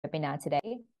webinar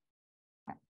today.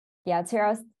 Yeah,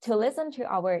 to listen to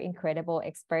our incredible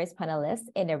experts panelists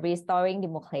in the Restoring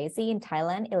Democracy in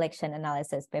Thailand election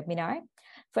analysis webinar.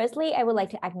 Firstly, I would like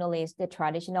to acknowledge the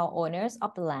traditional owners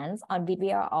of the lands on which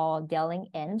we are all dialing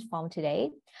in from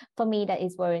today. For me, that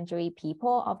is voluntary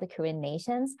people of the Korean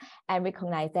nations, and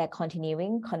recognize their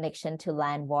continuing connection to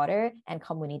land, water, and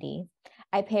community.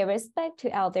 I pay respect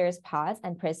to elders past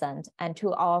and present, and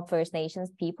to all First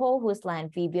Nations people whose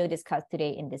land we will discuss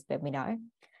today in this webinar.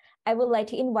 I would like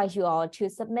to invite you all to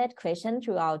submit questions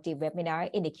throughout the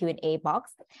webinar in the Q&A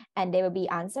box, and they will be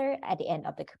answered at the end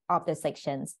of the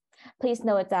sections. Please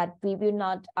note that we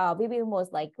will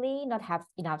most likely not have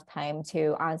enough time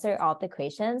to answer all the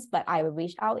questions, but I will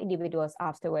reach out individuals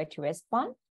afterward to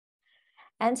respond.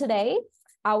 And today,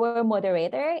 our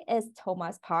moderator is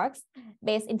Thomas Parks.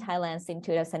 Based in Thailand since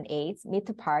 2008,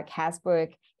 Mr. Park has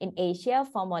worked in Asia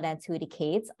for more than 2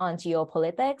 decades on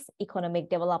geopolitics,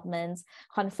 economic developments,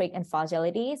 conflict and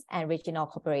fragilities, and regional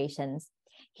cooperations.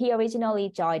 He originally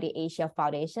joined the Asia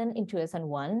Foundation in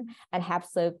 2001 and have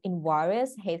served in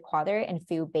various headquarters and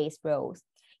field-based roles.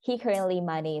 He currently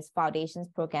manages Foundation's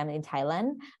programs in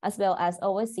Thailand, as well as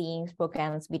overseeing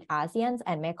programs with ASEAN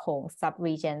and Mekong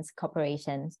sub-regions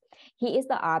corporations. He is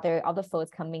the author of the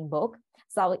forthcoming book,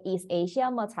 Southeast Asia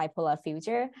Multipolar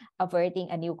Future, Averting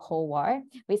a New Cold War,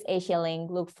 which AsiaLink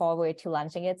look forward to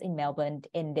launching it in Melbourne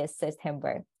in this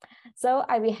September. So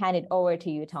I will hand it over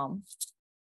to you, Tom.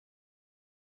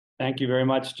 Thank you very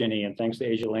much, Jenny, and thanks to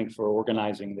AsiaLink for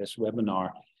organizing this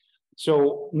webinar.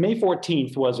 So May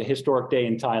 14th was a historic day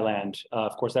in Thailand.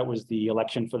 Of course, that was the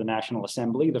election for the National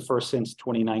Assembly, the first since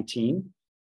 2019.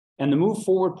 And the Move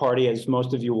Forward Party, as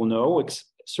most of you will know,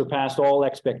 surpassed all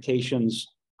expectations,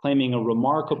 claiming a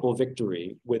remarkable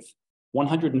victory with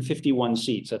 151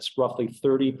 seats. That's roughly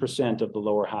 30% of the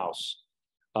lower house.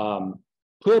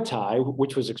 Pheu Thai,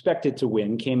 which was expected to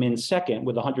win, came in second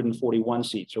with 141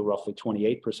 seats, or roughly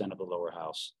 28% of the lower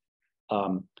house.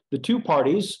 The two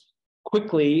parties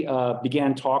quickly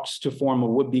began talks to form a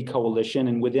would-be coalition,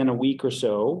 and within a week or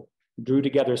so, drew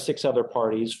together 6 other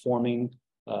parties, forming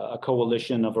a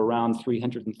coalition of around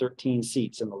 313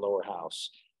 seats in the lower house.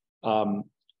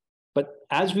 But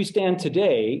as we stand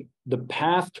today, the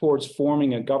path towards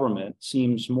forming a government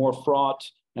seems more fraught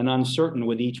and uncertain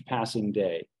with each passing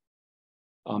day.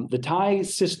 The Thai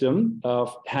system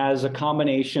has a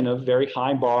combination of very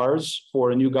high bars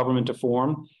for a new government to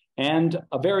form and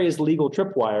various legal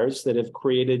tripwires that have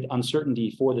created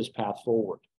uncertainty for this path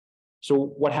forward. So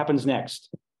what happens next?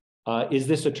 Is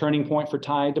this a turning point for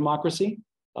Thai democracy?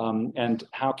 And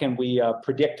how can we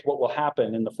predict what will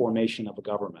happen in the formation of a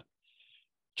government?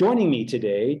 Joining me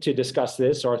today to discuss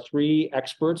this are 3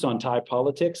 experts on Thai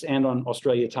politics and on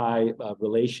Australia-Thai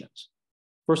relations.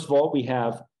 First of all, we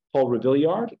have Paul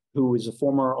Revillard, who is a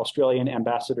former Australian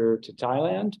ambassador to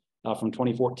Thailand from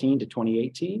 2014 to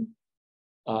 2018.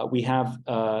 We have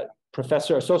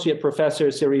Associate Professor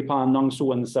Siripan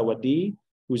Nongsuwan Sawadi,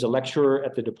 who's a lecturer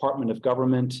at the Department of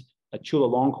Government at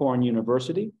Chulalongkorn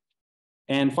University.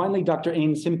 And finally, Dr.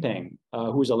 Ain Simpeng,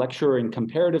 who is a lecturer in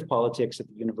comparative politics at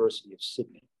the University of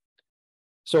Sydney.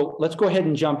 So let's go ahead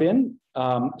and jump in.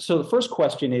 So the first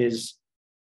question is,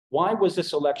 why was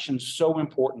this election so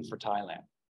important for Thailand?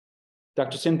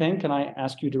 Dr. Simpeng, can I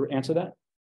ask you to answer that?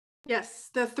 Yes,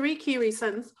 there are 3 key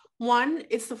reasons. One,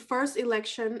 it's the first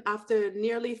election after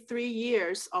nearly 3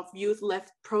 years of youth-led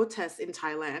protests in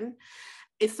Thailand.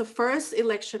 It's the first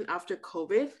election after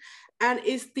COVID, and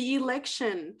it's the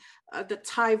election the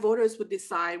Thai voters would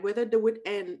decide whether they would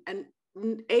end an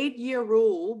 8-year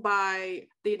rule by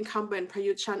the incumbent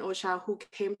Prayut Chan-o-cha, who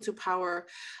came to power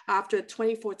after the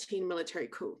 2014 military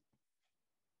coup.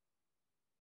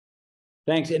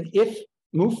 Thanks. And if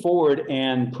Move Forward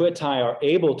and Pheu Thai are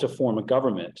able to form a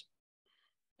government,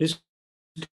 this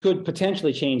could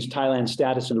potentially change Thailand's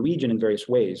status in the region in various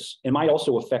ways. It might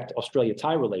also affect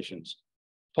Australia-Thai relations.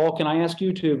 Paul, can I ask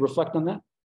you to reflect on that?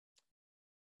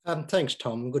 Thanks,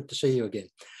 Tom. Good to see you again.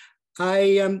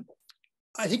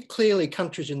 I think clearly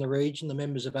countries in the region, the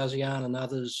members of ASEAN and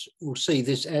others, will see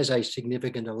this as a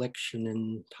significant election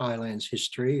in Thailand's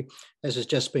history. As has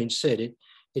just been said,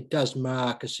 it does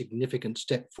mark a significant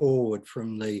step forward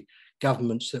from the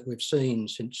governments that we've seen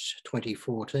since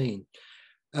 2014.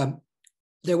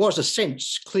 There was a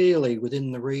sense clearly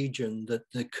within the region that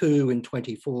the coup in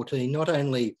 2014 not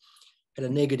only had a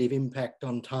negative impact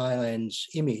on Thailand's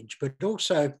image, but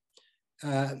also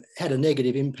had a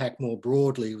negative impact more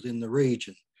broadly within the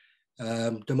region.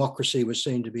 Democracy was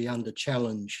seen to be under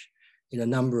challenge in a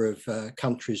number of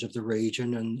countries of the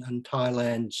region, and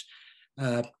Thailand's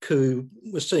coup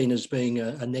was seen as being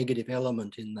a negative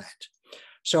element in that.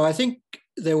 So I think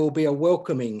there will be a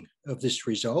welcoming of this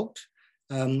result.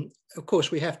 Of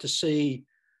course, we have to see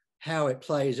how it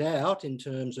plays out in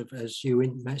terms of, as you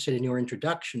said in your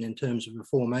introduction, in terms of the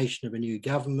formation of a new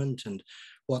government and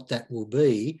what that will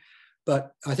be.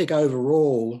 But I think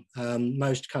overall,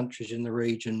 most countries in the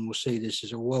region will see this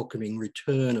as a welcoming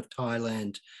return of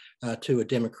Thailand to a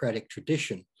democratic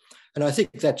tradition. And I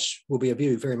think that will be a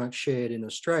view very much shared in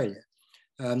Australia.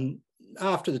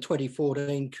 After the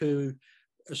 2014 coup,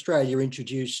 Australia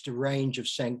introduced a range of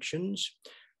sanctions,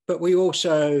 but we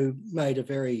also made a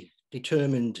very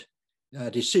determined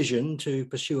decision to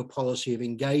pursue a policy of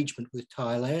engagement with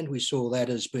Thailand. We saw that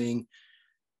as being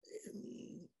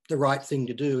the right thing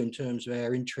to do in terms of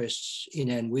our interests in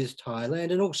and with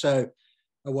Thailand, and also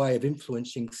a way of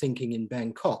influencing thinking in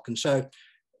Bangkok. And so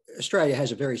Australia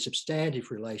has a very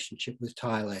substantive relationship with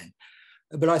Thailand.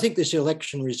 But I think this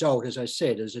election result, as I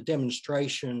said, is a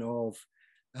demonstration of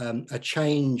a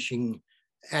changing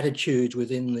attitude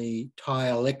within the Thai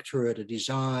electorate, a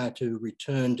desire to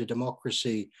return to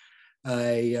democracy,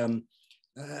 a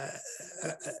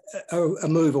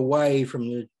move away from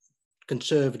the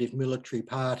conservative military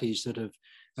parties that have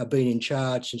been in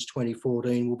charge since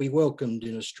 2014 will be welcomed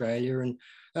in Australia and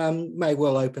may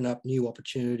well open up new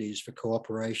opportunities for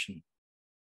cooperation.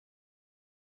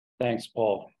 Thanks,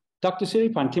 Paul. Dr.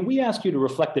 Siripan, can we ask you to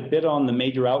reflect a bit on the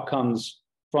major outcomes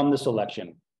from this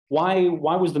election? Why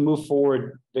was the Move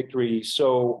Forward victory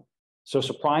so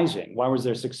surprising? Why was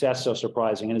their success so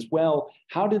surprising? And as well,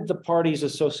 how did the parties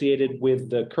associated with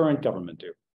the current government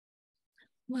do?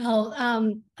 Well,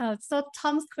 so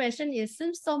Tom's question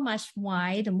isn't so much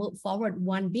why the Move Forward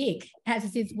won big, as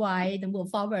it is why the Move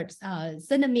Forward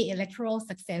tsunami electoral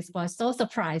success was so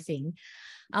surprising.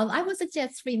 I would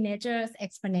suggest three major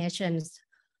explanations.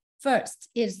 First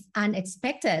is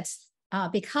unexpected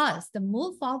because the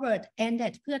Move Forward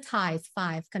ended Pheu Thai's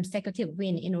 5 consecutive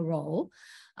wins in a row.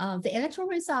 The electoral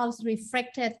results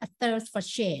reflected a thirst for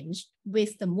change,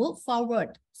 with the Move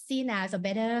Forward seen as a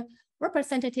better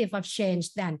representative of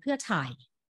change than Pheu Thai.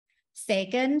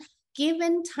 Second,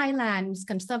 given Thailand's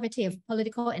conservative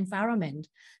political environment,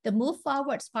 the Move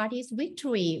Forward party's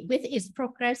victory with its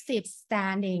progressive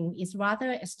standing is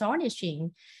rather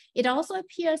astonishing. It also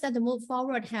appears that the Move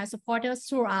Forward has supporters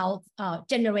throughout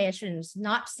generations,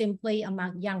 not simply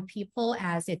among young people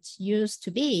as it used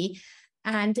to be.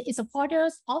 And its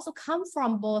supporters also come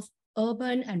from both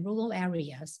urban and rural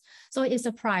areas. So it's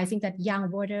surprising that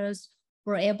young voters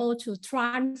were able to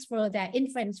transfer their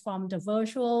influence from the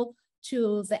virtual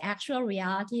to the actual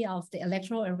reality of the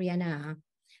electoral arena.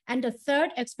 And the third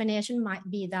explanation might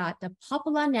be that the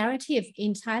popular narrative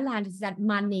in Thailand is that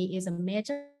money is a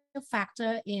major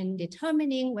factor in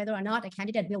determining whether or not a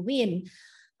candidate will win.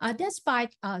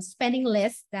 Despite spending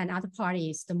less than other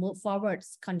parties, the Move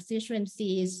Forward's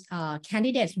constituencies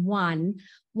candidates won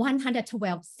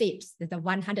 112 seats, the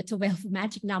 112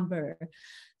 magic number.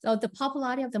 So the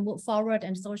popularity of the Move Forward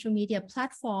and social media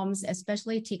platforms,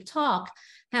 especially TikTok,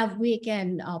 have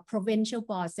weakened provincial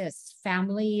bosses,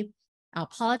 family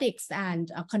politics,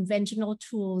 and conventional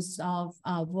tools of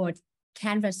vote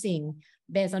canvassing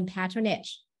based on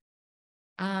patronage.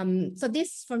 So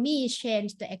this, for me,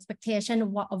 changed the expectation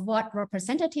of what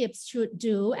representatives should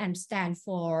do and stand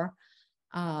for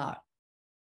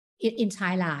in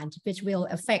Thailand, which will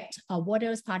affect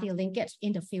voters' party linkage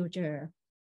in the future.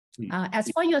 As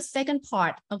for your second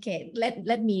part, okay,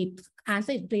 let me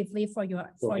answer it briefly for your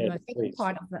second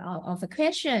part of the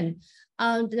question.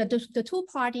 The two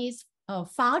parties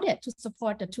founded to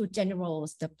support the two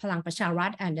generals, the Palang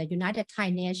Pracharat and the United Thai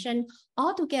Nation.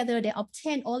 Altogether, they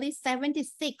obtained only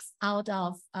 76 out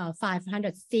of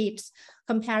 500 seats,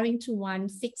 comparing to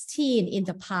 116 in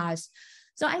the past.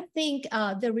 So I think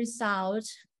the result,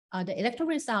 the electoral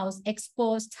results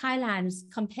exposed Thailand's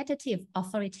competitive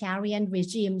authoritarian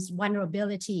regime's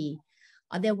vulnerability.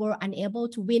 They were unable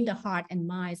to win the heart and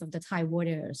minds of the Thai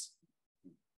voters.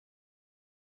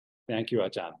 Thank you,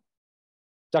 Ajahn.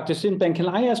 Dr. Sinpen, can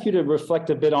I ask you to reflect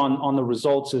a bit on the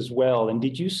results as well? And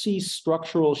did you see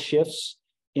structural shifts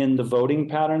in the voting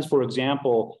patterns? For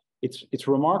example, it's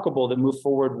remarkable that Move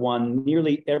Forward won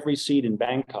nearly every seat in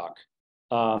Bangkok.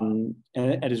 And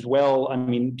as well, I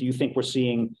mean, do you think we're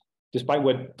seeing, despite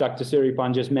what Dr.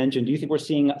 Siripan just mentioned, do you think we're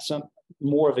seeing some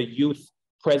more of a youth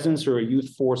presence or a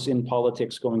youth force in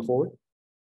politics going forward?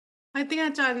 I think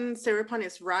Ajahn Siripan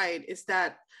is right, is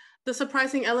that the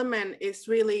surprising element is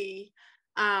really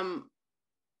how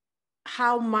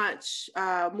much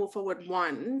Move Forward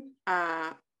won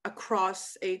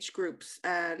across age groups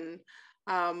and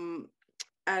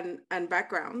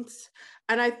backgrounds.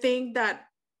 And I think that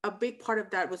a big part of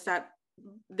that was that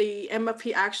the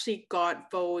MFP actually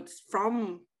got votes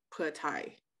from Pheu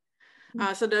Thai.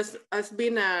 So there's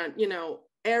been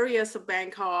areas of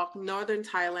Bangkok, northern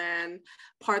Thailand,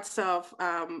 parts of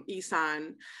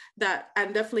Isan,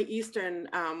 and definitely eastern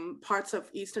parts of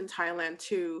eastern Thailand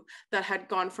too, that had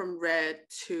gone from red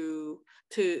to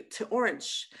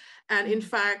orange. And in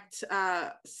fact,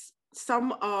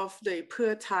 some of the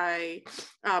Pheu Thai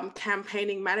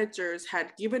campaigning managers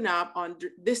had given up on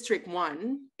District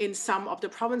 1 in some of the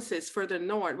provinces further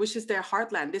north, which is their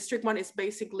heartland. District 1 is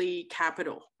basically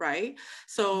capital, right?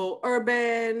 So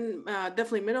urban,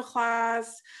 definitely middle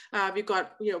class. We've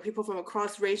got people from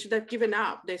across range that have given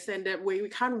up. They said that we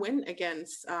can't win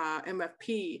against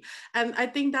MFP. And I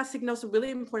think that signals a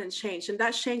really important change. And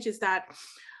that change is that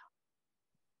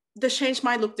the change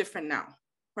might look different now.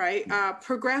 Right,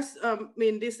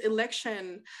 this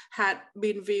election had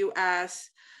been viewed as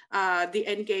the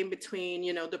end game between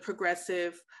the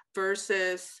progressive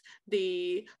versus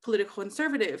the political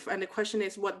conservative, and the question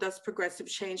is, what does progressive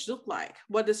change look like?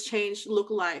 What does change look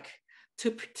like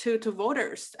to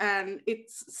voters? And it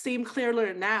seemed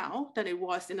clearer now than it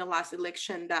was in the last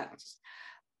election that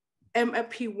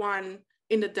MFP won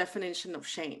in the definition of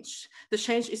change. The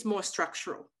change is more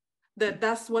structural.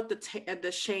 That's what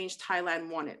the change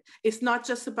Thailand wanted. It's not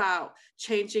just about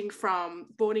changing from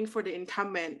voting for the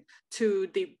incumbent to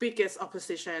the biggest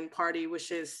opposition party,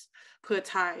 which is Pheu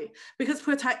Thai, because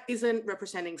Pheu Thai isn't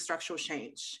representing structural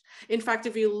change. In fact,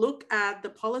 if you look at the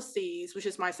policies, which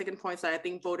is my second point, that I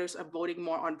think voters are voting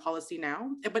more on policy now.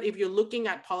 But if you're looking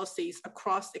at policies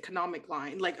across economic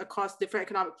line, like across different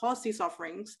economic policies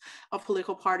offerings of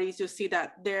political parties, you'll see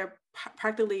that they're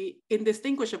practically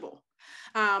indistinguishable.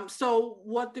 So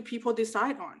what do people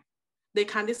decide on? They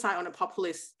can't decide on a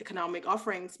populist economic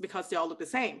offerings because they all look the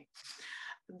same.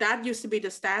 That used to be the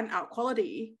standout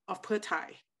quality of Pheu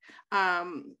Thai.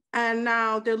 And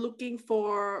now they're looking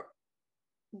for,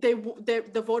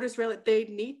 the voters really, they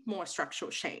need more structural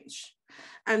change.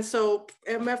 And so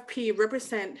MFP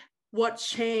represent what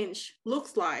change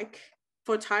looks like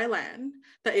for Thailand,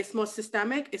 that it's more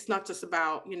systemic. It's not just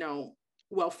about,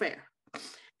 welfare.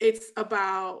 It's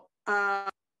about,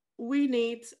 we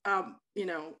need,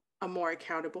 a more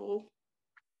accountable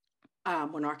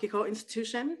monarchical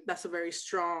institution. That's a very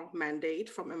strong mandate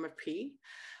from MFP.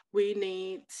 We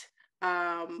need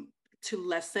to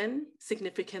lessen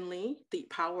significantly the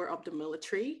power of the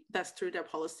military. That's through their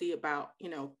policy about,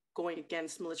 going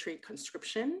against military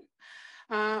conscription.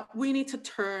 We need to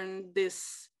turn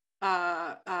this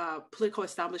political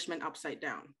establishment upside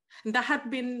down. And that had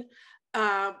been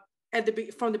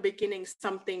from the beginning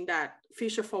something that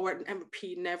Future Forward and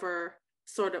MFP never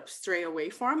sort of stray away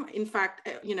from. In fact,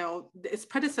 its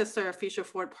predecessor, Future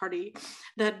Forward Party,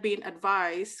 that had been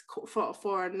advised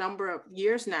for a number of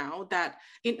years now that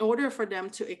in order for them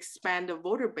to expand the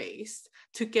voter base,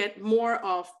 to get more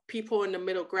of people in the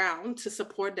middle ground to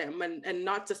support them and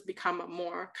not just become a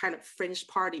more kind of fringe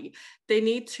party, they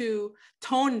need to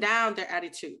tone down their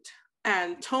attitude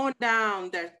and tone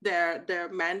down their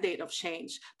mandate of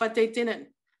change. But they didn't.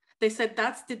 They said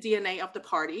that's the DNA of the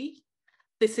party.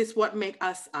 This is what makes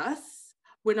us us.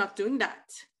 We're not doing that.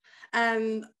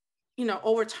 And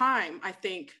over time, I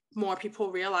think more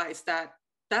people realize that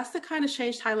that's the kind of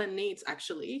change Thailand needs,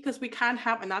 actually, because we can't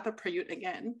have another Prayut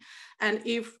again. And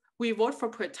if we vote for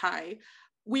Pheu Thai,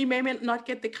 we may not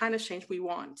get the kind of change we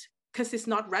want because it's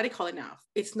not radical enough.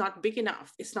 It's not big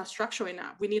enough. It's not structural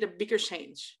enough. We need a bigger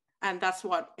change. And that's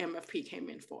what MFP came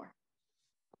in for.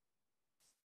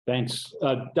 Thanks.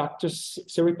 Dr.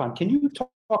 Siripan, can you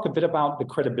talk a bit about the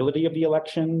credibility of the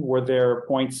election? Were there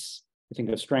points, I think,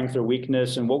 of strength or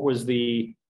weakness? And what was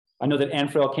I know that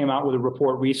ANFREL came out with a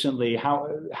report recently.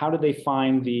 How did they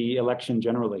find the election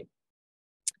generally?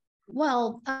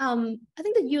 Well, I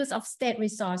think the use of state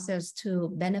resources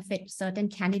to benefit certain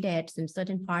candidates and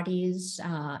certain parties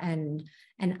and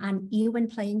an uneven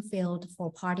playing field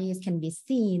for parties can be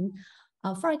seen,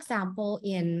 for example,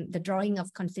 in the drawing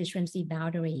of constituency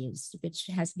boundaries, which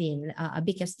has been a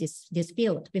biggest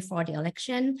dispute before the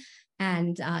election,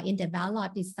 and in the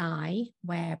ballot design,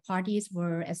 where parties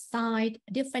were assigned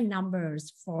different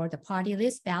numbers for the party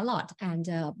list ballot and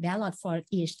ballot for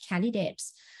each candidate.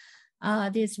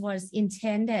 This was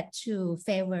intended to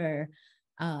favor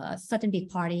certain big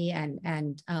party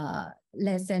and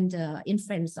lessen the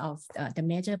influence of the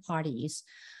major parties.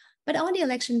 But on the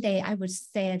election day, I would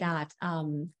say that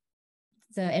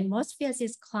the atmosphere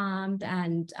is calm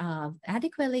and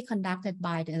adequately conducted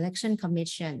by the election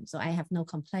commission. So I have no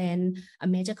complaint, a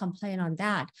major complaint on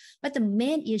that. But the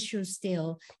main issue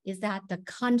still is that the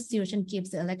constitution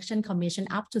gives the election commission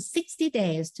up to 60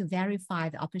 days to verify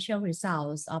the official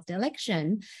results of the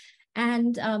election.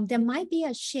 And there might be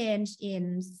a change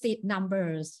in seat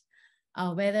numbers,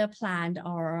 whether planned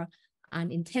or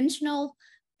unintentional.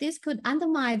 This could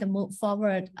undermine the move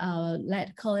forward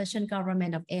led coalition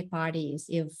government of 8 parties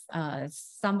if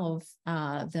some of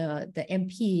the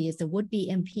MPs, the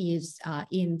would-be MPs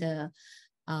in the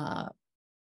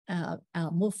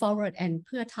move forward and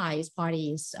Pheu Thai's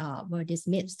parties were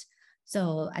dismissed.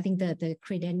 So I think the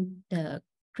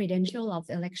credential of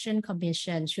the election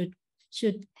commission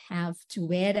should have to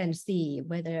wait and see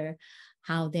whether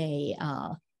how they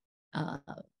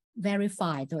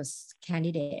verify those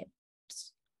candidates.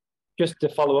 Just to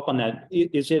follow up on that,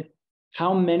 is it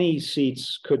how many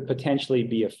seats could potentially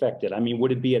be affected? I mean,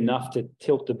 would it be enough to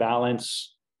tilt the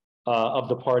balance of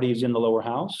the parties in the lower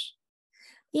house?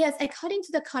 Yes, according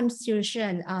to the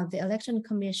constitution, the election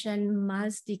commission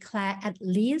must declare at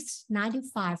least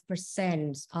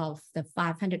 95% of the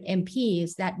 500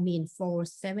 MPs. That means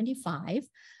 475.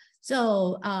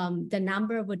 So the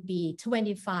number would be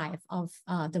 25 of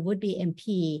the would-be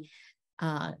MP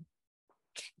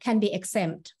can be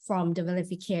exempt from the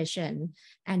verification.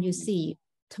 And you see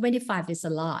 25 is a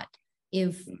lot.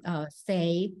 If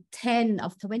say 10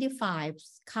 of 25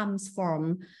 comes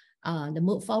from the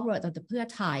move forward of the Pheu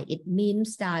Thai, it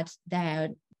means that there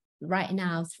right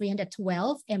now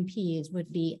 312 MPs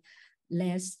would be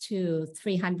less to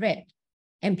 300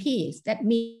 MPs. That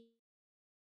means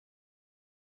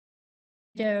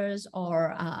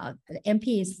or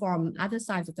MPs from other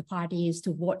sides of the parties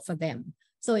to vote for them.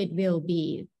 So it will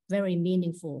be very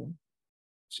meaningful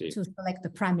to select the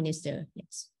prime minister.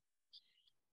 Yes.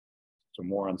 So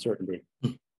more uncertainty.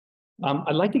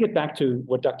 I'd like to get back to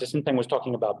what Dr. Sinteng was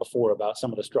talking about before about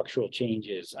some of the structural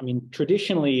changes. I mean,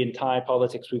 traditionally in Thai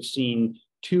politics, we've seen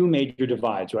 2 major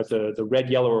divides, right? The red,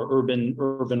 yellow, or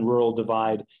urban-rural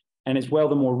divide, and as well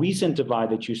the more recent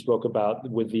divide that you spoke about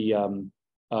with the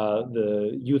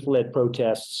youth-led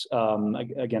protests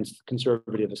against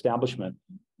conservative establishment.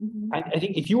 Mm-hmm. I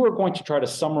think if you were going to try to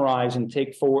summarize and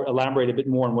elaborate a bit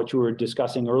more on what you were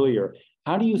discussing earlier,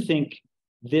 how do you think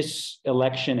this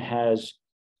election has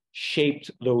shaped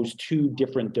those 2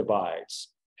 different divides?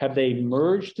 Have they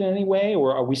merged in any way,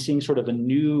 or are we seeing sort of a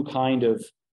new kind of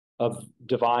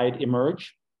divide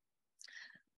emerge?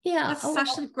 Yeah, that's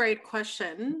such a great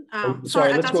question.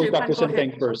 Sorry, let's go with Dr.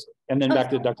 Sinteng first, and then back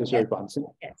to Dr. Siripan.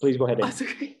 Yes. Please go ahead. Oh,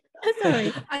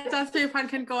 sorry. Dr. Siripan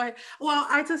can go ahead. Well,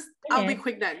 I'll be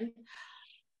quick then.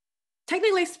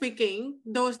 Technically speaking,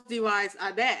 those divides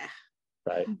are there.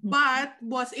 Right. But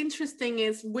what's interesting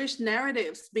is which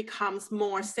narratives becomes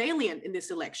more salient in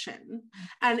this election.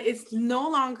 And it's no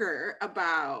longer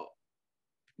about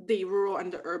the rural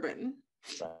and the urban,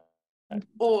 right,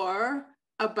 or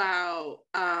about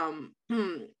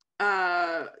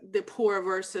the poor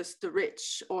versus the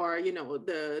rich, or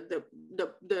the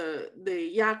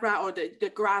yagra or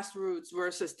the grassroots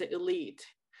versus the elite.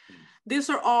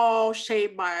 These are all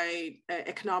shaped by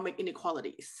economic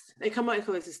inequalities. Economic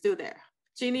inequalities is still there.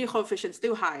 Gini coefficient is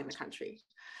still high in the country.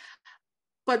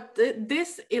 But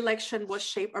this election was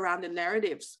shaped around the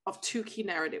narratives of 2 key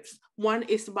narratives. One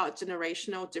is about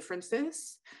generational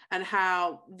differences and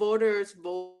how voters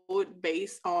vote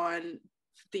based on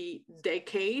the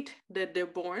decade that they're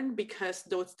born, because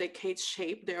those decades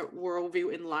shape their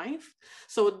worldview in life.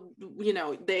 So,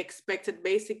 they expected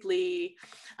basically,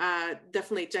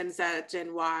 definitely Gen Z,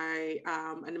 Gen Y,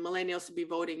 and the millennials to be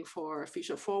voting for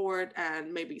Future Forward,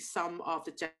 and maybe some of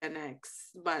the Gen X,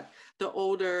 but the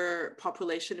older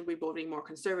population will be voting more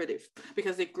conservative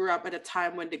because they grew up at a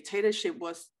time when dictatorship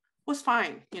was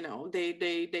fine,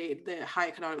 the high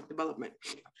economic development.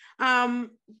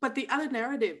 But the other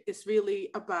narrative is really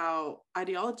about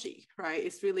ideology, right?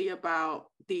 It's really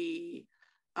about the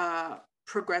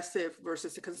progressive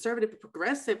versus the conservative.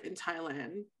 Progressive in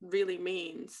Thailand really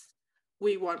means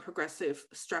we want progressive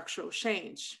structural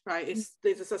change, right?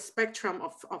 There's a spectrum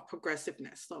of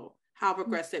progressiveness. So how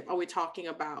progressive are we talking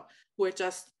about? We're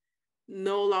just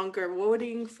no longer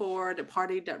voting for the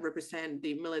party that represent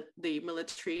the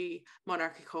military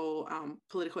monarchical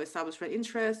political establishment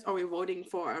interests, or we're voting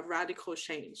for a radical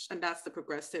change, and that's the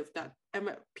progressive that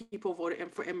people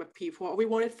voted for MFP for. We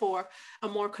voted for a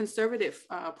more conservative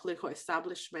political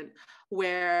establishment,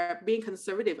 where being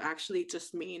conservative actually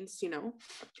just means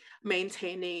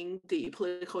maintaining the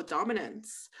political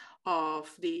dominance of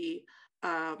the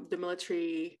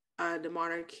military, the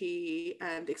monarchy,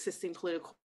 and existing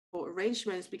political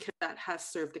arrangements because that has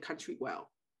served the country well.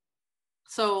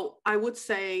 So I would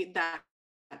say that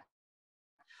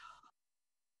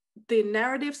the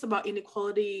narratives about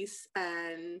inequalities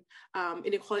and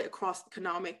inequality across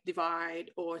economic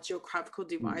divide or geographical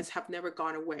divides have never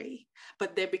gone away,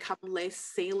 but they become less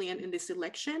salient in this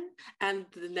election. And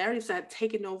the narratives that have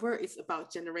taken over is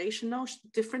about generational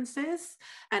differences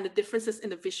and the differences in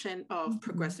the vision of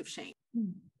progressive change.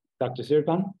 Dr.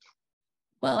 Siripan?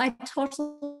 Well, I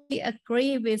totally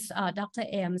agree with Dr.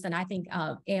 Ames, and I think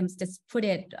Ames just put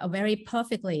it very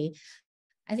perfectly.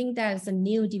 I think there's a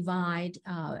new divide,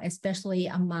 especially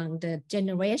among the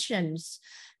generations.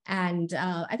 And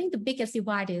I think the biggest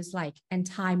divide is like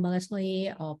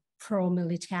anti-military or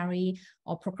pro-military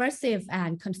or progressive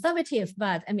and conservative.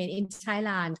 But I mean, in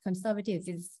Thailand, conservative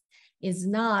is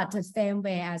not the same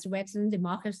way as Western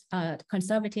democracy.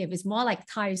 Conservative is more like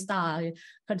Thai style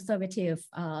conservative,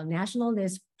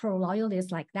 nationalist,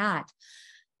 pro-loyalist like that.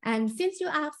 And since you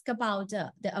asked about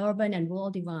the urban and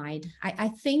rural divide, I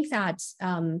think that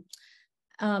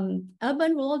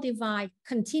urban-rural divide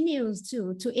continues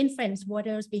to influence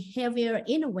voters' behavior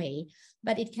in a way,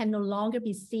 but it can no longer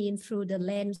be seen through the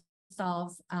lens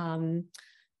of A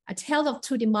Tale of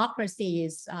Two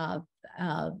Democracies,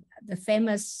 the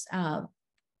famous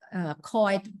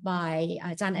quote by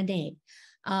Jan Anek.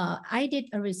 I did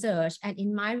a research, and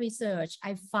in my research,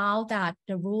 I found that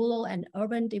the rural and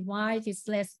urban divide is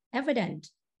less evident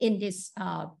in this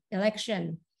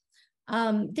election.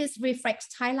 This reflects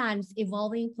Thailand's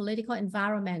evolving political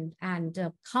environment and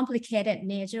the complicated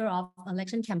nature of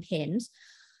election campaigns.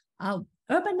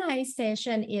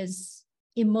 Urbanization is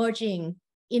emerging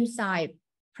inside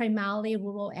primarily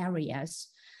rural areas.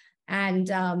 And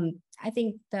I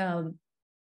think the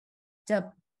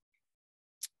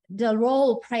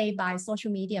role played by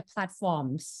social media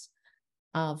platforms,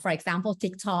 for example,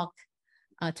 TikTok,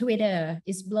 Twitter,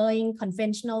 is blurring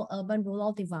conventional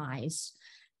urban-rural divides.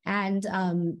 And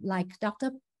like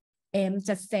Dr. Ames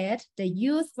just said, the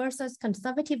youth versus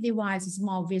conservative divide is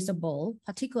more visible,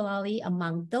 particularly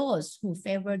among those who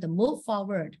favor the move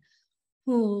forward,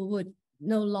 who would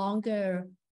no longer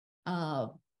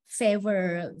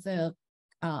favor the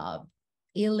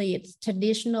elite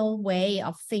traditional way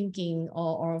of thinking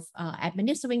or of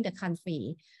administering the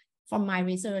country. From my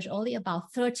research, only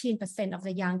about 13% of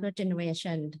the younger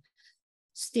generation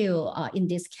still in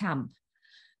this camp.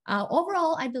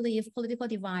 Overall, I believe political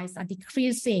divides are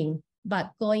decreasing,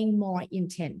 but going more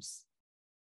intense.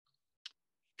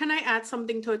 Can I add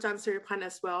something to Ajahn Siripan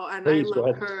as well? And Please, I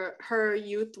love her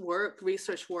youth work,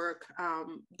 research work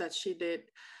that she did.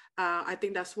 I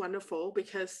think that's wonderful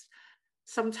because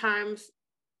sometimes,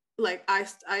 like I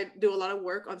do a lot of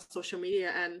work on social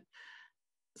media, and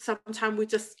sometimes we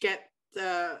just get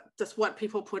just what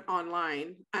people put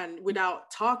online, and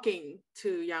without talking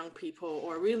to young people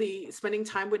or really spending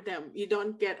time with them, you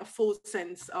don't get a full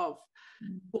sense of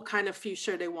what kind of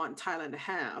future they want Thailand to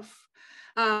have.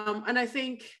 And I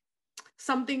think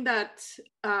something that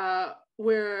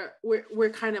we're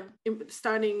kind of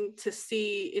starting to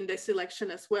see in this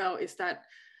election as well is that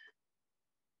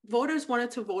voters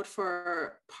wanted to vote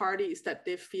for parties that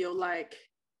they feel like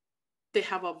they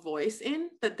have a voice in,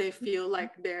 that they feel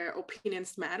like their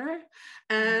opinions matter.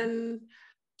 And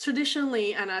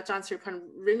traditionally, and Ajahn Siripan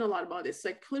written a lot about this,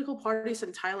 like political parties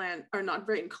in Thailand are not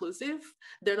very inclusive.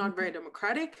 They're not very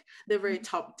democratic. They're very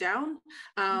top down.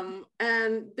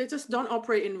 And they just don't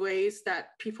operate in ways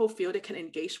that people feel they can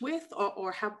engage with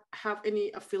or have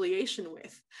any affiliation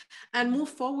with. And Move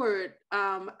Forward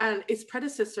and its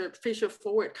predecessor, Future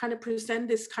Forward, kind of present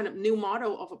this kind of new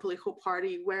model of a political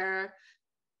party where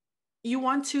you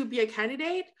want to be a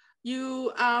candidate,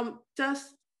 you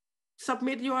just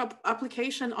submit your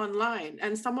application online,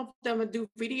 and some of them do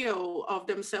video of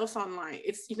themselves online.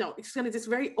 It's, you know, it's kind of this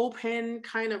very open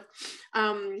kind of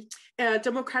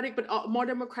democratic, but more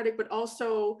democratic, but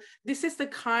also this is the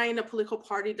kind of political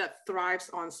party that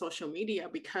thrives on social media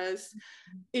because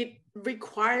it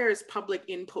requires public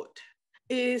input.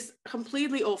 Is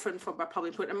completely open for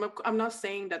public input. I'm not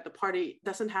saying that the party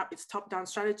doesn't have its top-down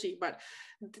strategy, but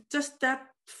just that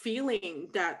feeling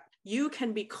that you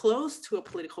can be close to a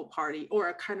political party or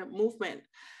a kind of movement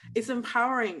is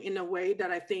empowering in a way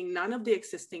that I think none of the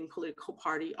existing political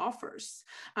party offers.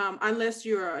 Unless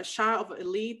you're a child of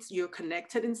elite, you're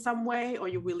connected in some way, or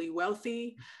you're really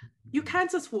wealthy, you can't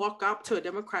just walk up to a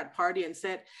Democrat party and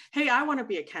say, hey, I want to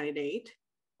be a candidate.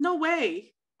 No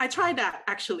way. I tried that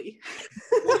actually.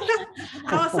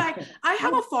 I was like, I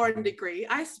have a foreign degree.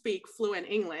 I speak fluent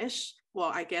English.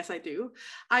 Well, I guess I do.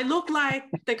 I look like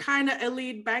the kind of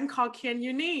elite Bangkokian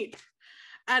you need.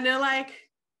 And they're like,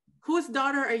 whose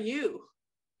daughter are you?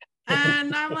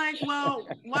 And I'm like, well,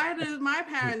 why do my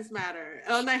parents matter?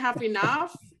 Don't they have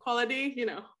enough quality? You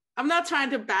know, I'm not trying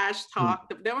to bash talk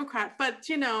the Democrat, but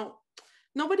you know,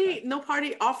 no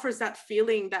party offers that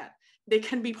feeling that they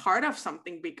can be part of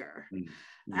something bigger.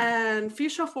 And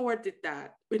Future Forward did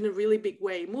that in a really big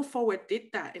way. Move Forward did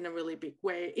that in a really big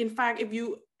way. In fact, if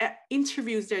you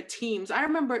interview their teams, I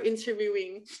remember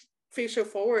interviewing Future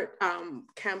Forward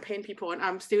campaign people, and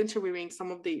I'm still interviewing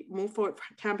some of the Move Forward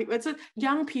campaign people. It's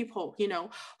young people, you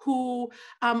know, who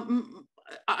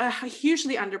are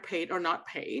hugely underpaid or not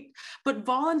paid, but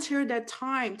volunteer their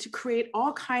time to create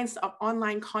all kinds of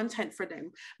online content for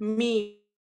them, memes,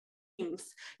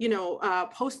 you know,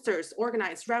 posters,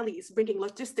 organized rallies, bringing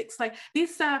logistics. Like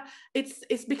these,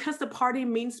 it's because the party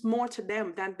means more to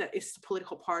them than it's the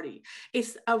political party.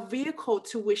 It's a vehicle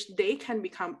to which they can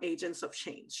become agents of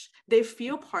change. They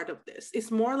feel part of this.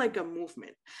 It's more like a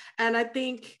movement. And I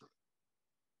think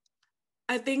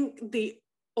the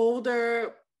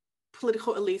older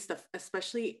political elites,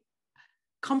 especially,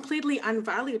 completely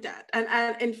unvalue that.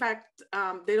 And in fact,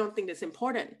 they don't think it's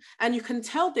important. And you can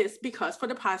tell this because for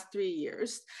the past 3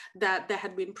 years that there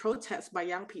had been protests by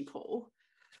young people.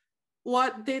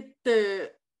 What did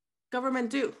the government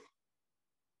do?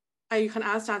 You can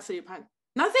ask John Siripan.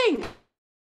 Nothing.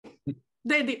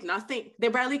 They did nothing. They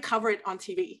barely covered it on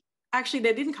TV. Actually,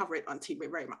 they didn't cover it on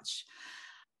TV very much.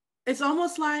 It's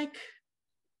almost like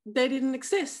they didn't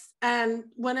exist. And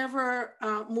whenever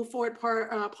Move Forward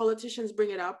politicians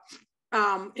bring it up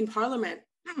in parliament,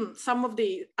 some of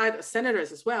the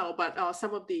senators as well, but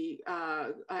some of the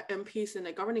MPs in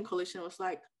the governing coalition was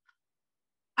like,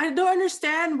 I don't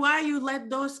understand why you let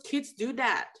those kids do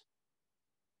that.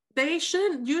 You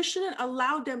shouldn't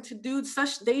allow them to do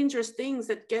such dangerous things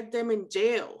that get them in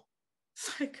jail.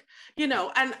 It's like, you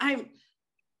know, and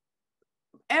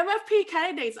MFP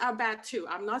candidates are bad too.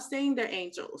 I'm not saying they're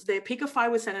angels. They pick a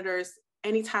fight with senators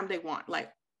anytime they want. Like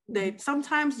they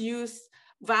sometimes use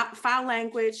foul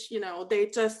language, you know, they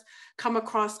just come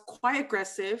across quite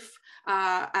aggressive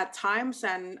at times.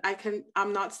 And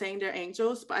I'm not saying they're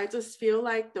angels, but I just feel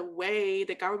like the way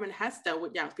the government has dealt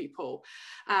with young people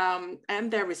and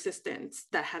their resistance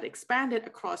that had expanded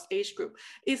across age group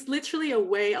is literally a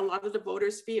way a lot of the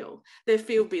voters feel. They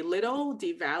feel belittled,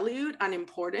 devalued,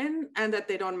 unimportant, and that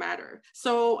they don't matter.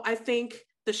 So I think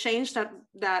the change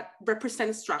that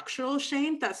represents structural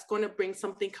change, that's going to bring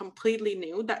something completely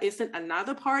new, that isn't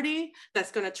another party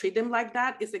that's going to treat them like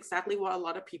that, is exactly what a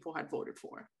lot of people had voted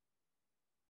for.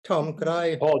 Tom, could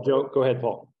I? Paul, Joe, go ahead,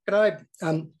 Paul. Could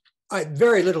I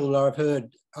very little that I've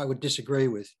heard I would disagree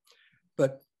with,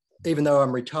 but even though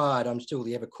I'm retired, I'm still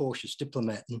the ever cautious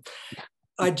diplomat. And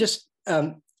I just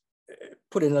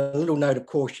put in a little note of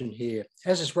caution here.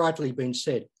 As has rightly been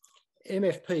said,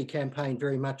 MFP campaigned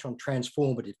very much on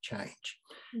transformative change,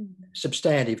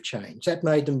 substantive change. That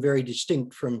made them very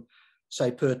distinct from, say,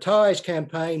 Per Thai's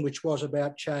campaign, which was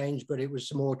about change, but it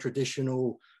was more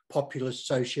traditional populist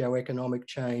socio-economic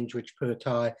change, which Per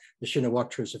Thai, the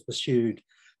Shinawatras have pursued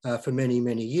for many,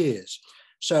 many years.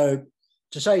 So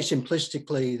to say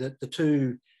simplistically that the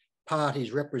two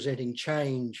parties representing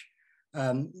change,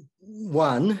 they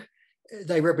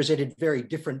represented very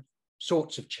different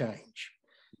sorts of change.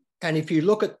 And if you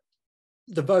look at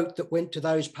the vote that went to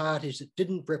those parties that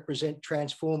didn't represent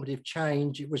transformative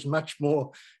change, it was much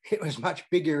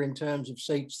bigger in terms of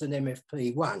seats than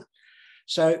MFP won.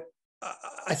 So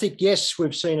I think, yes,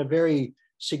 we've seen a very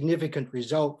significant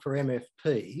result for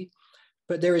MFP,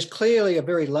 but there is clearly a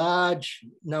very large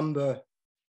number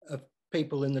of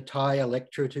people in the Thai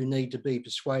electorate who need to be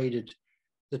persuaded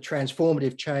the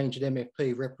transformative change that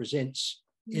MFP represents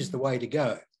is the way to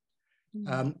go.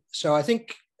 So I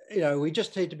think, you know, we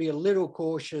just need to be a little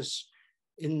cautious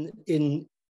in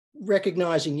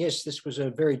recognising, yes, this was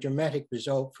a very dramatic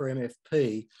result for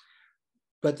MFP,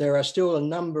 but there are still a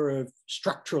number of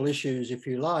structural issues, if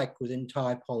you like, within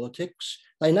Thai politics.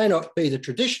 They may not be the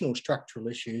traditional structural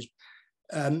issues,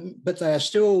 but they are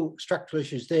still structural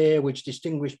issues there which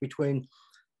distinguish between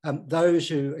those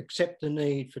who accept the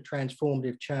need for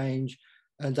transformative change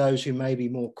and those who may be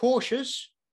more cautious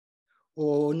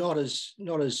or not as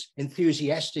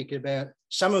enthusiastic about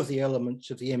some of the elements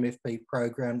of the MFP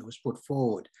program that was put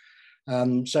forward.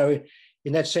 So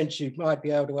in that sense, you might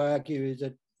be able to argue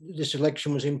that this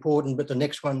election was important, but the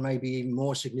next one may be even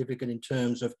more significant in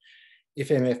terms of if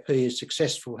MFP is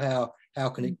successful, how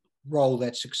can it roll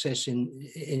that success in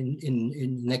the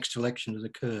next election that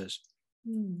occurs?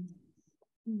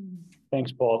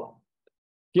 Thanks, Paul.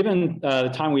 Given the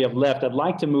time we have left, I'd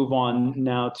like to move on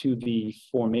now to the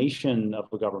formation of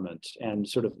the government and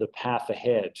sort of the path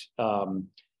ahead.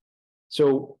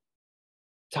 So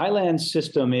Thailand's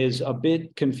system is a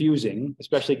bit confusing,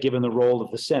 especially given the role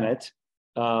of the Senate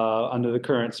under the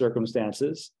current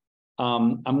circumstances.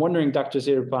 I'm wondering, Dr.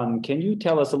 Siripan, can you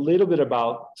tell us a little bit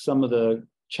about some of the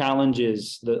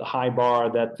challenges, the high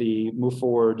bar that the Move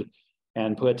Forward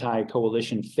and Pheu Thai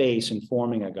coalition face in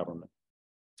forming a government?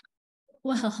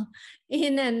 Well,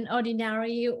 in an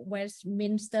ordinary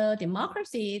Westminster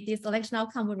democracy, this election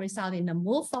outcome will result in a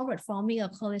Move Forward forming a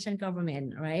coalition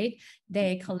government, right?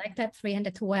 They collected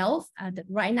 312,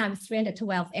 right now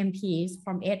 312 MPs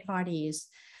from 8 parties,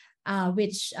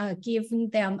 which giving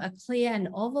them a clear and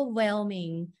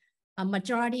overwhelming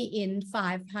majority in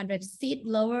 500-seat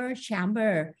lower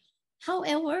chamber.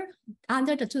 However,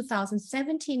 under the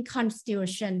 2017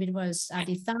 constitution, which was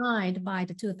designed by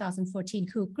the 2014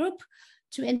 coup group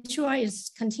to ensure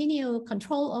its continued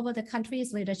control over the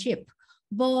country's leadership,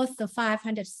 both the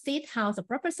 500-seat House of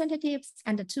Representatives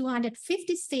and the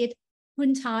 250-seat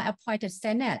junta-appointed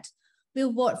Senate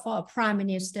will vote for a prime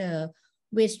minister,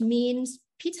 which means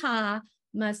Pitha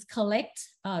must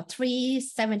collect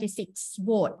 376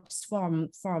 votes from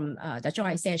the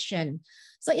joint session.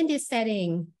 So in this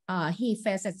setting, he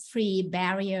faces 3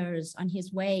 barriers on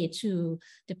his way to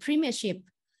the premiership.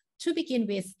 To begin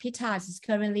with, Pitha is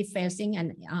currently facing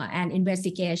an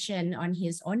investigation on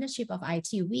his ownership of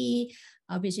ITV,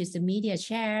 which is the media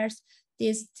shares.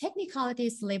 These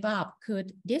technicalities slip up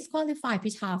could disqualify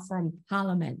Pitha from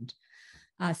parliament.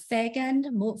 Second,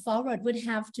 Move Forward would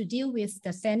have to deal with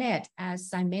the Senate.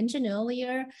 As I mentioned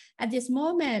earlier, at this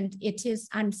moment, it is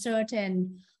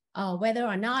uncertain whether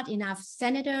or not enough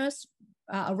senators,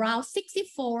 around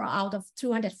 64 out of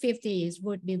 250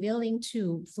 would be willing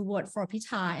to vote for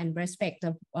Pitha and respect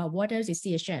the voters'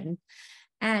 decision.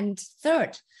 And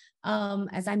third,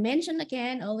 as I mentioned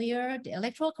again earlier, the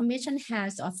Electoral Commission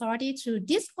has authority to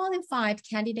disqualify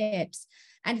candidates,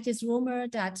 and it is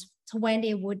rumored that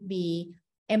 20 would-be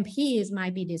MPs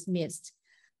might be dismissed.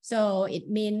 So it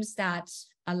means that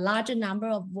a larger number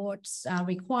of votes are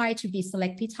required to be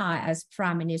selected as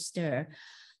prime minister.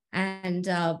 And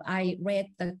I read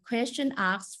the question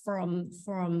asked from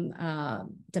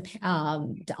the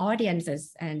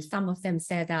audiences, and some of them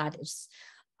said that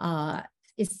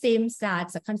it seems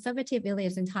that the conservative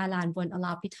elites in Thailand won't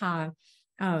allow Pitha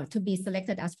to be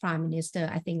selected as prime minister.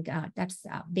 I think that's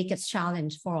the biggest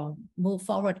challenge for Move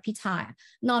Forward Pitha,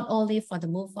 not only for the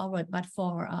Move Forward, but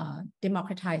for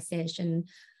democratization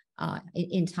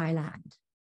in Thailand.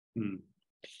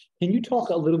 Can you talk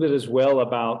a little bit as well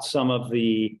about some of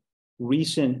the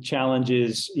recent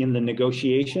challenges in the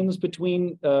negotiations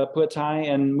between Pheu Thai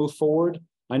and Move Forward?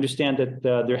 I understand that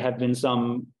there have been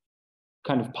some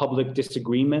kind of public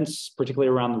disagreements, particularly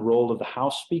around the role of the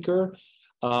House Speaker.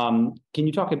 Can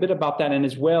you talk a bit about that? And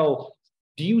as well,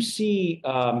 do you see,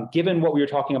 given what we were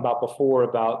talking about before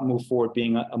about Move Forward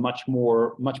being a much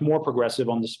more progressive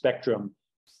on the spectrum,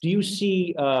 do you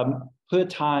see Pheu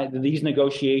Thai, these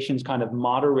negotiations kind of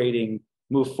moderating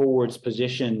Move Forward's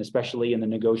position, especially in the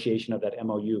negotiation of that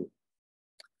MOU?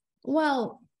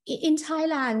 Well, in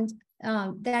Thailand,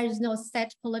 there is no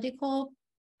set political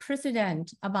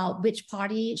precedent about which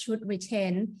party should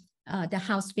retain the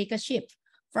House speakership.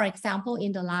 For example,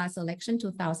 in the last election,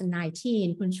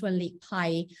 2019, Kun Chuen Lik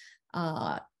Pai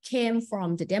came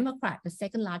from the Democrat, the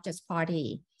second largest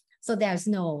party. So there's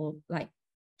no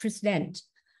precedent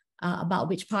about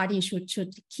which party should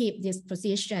keep this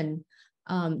position.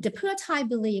 The Pheu Thai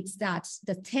believes that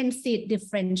the 10-seat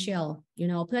differential,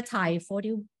 Pheu Thai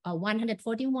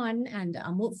 141 and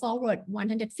Move Forward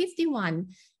 151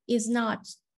 is not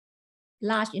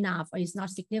large enough or is not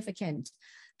significant.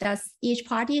 Thus, each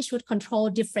party should control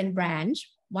different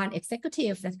branch, one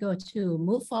executive that go to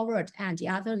Move Forward and the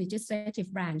other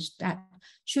legislative branch that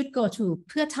should go to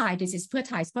Pheu Thai. This is Pheu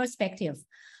Thai's perspective.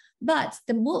 But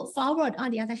the Move Forward,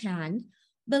 on the other hand,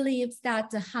 believes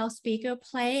that the House Speaker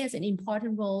plays an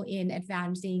important role in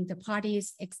advancing the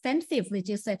party's extensive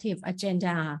legislative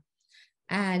agenda.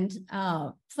 And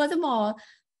furthermore,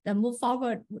 the Move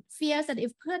Forward fears that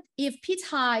if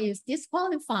Pitha is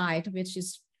disqualified, which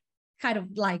is kind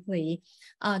of likely,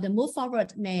 the Move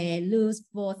Forward may lose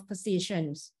both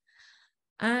positions.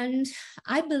 And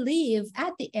I believe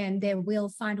at the end, they will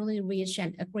finally reach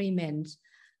an agreement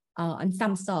on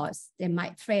some sorts. They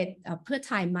might trade, Pheu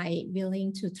Thai might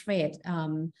willing to trade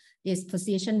this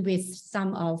position with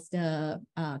some of the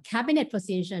cabinet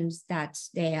positions that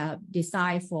they are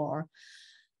designed for.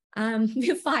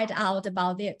 We find out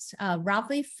about it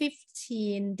roughly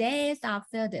 15 days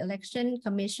after the election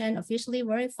commission officially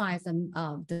verifies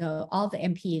all the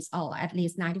MPs, or at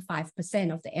least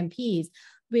 95% of the MPs,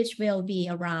 which will be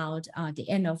around the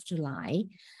end of July.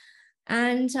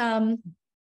 And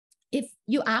if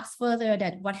you ask further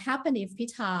that what happened if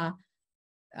Pitha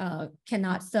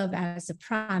cannot serve as a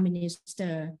prime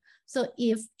minister. So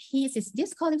if he is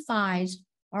disqualified,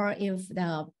 or if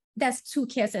that's two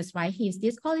cases, right? He is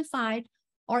disqualified,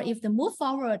 or if the Move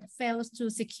Forward fails to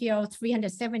secure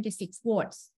 376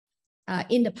 votes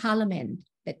in the parliament,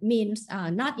 that means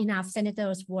not enough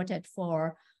senators voted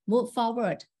for Move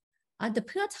Forward. The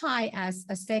Pheu Thai, as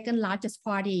a second largest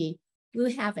party,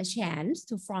 will have a chance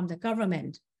to form the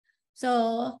government.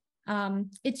 So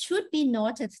it should be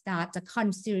noted that the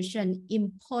Constitution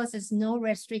imposes no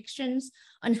restrictions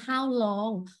on how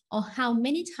long or how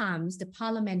many times the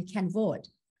Parliament can vote.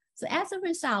 So as a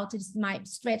result, it might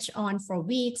stretch on for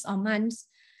weeks or months.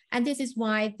 And this is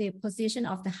why the position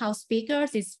of the House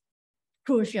speakers is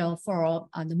crucial for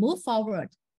the Move Forward.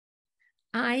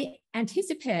 I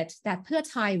anticipate that Pheu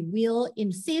Thai will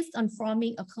insist on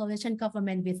forming a coalition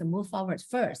government with the Move Forward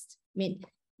first. I mean,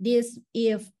 this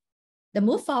if the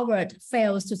Move Forward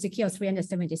fails to secure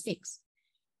 376,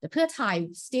 the Pheu Thai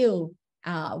still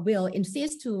will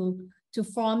insist to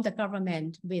form the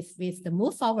government with the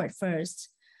Move Forward first.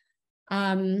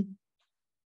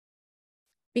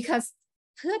 Because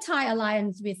Pheu Thai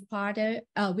alliance with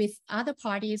other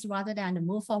parties rather than the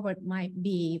Move Forward might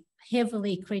be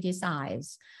heavily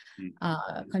criticized,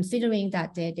 considering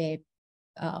that they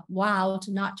vowed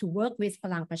not to work with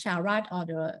Palang Pracharat or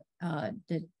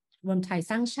the Rwam Thai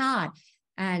Sang Chart,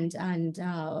 and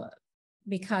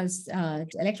because the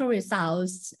electoral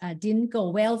results didn't go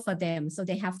well for them, so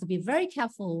they have to be very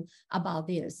careful about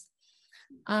this.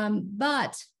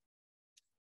 But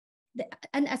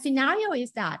a scenario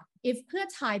is that if Pheu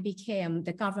Thai became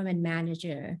the government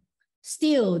manager,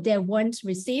 still they won't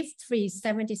receive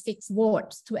 376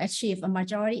 votes to achieve a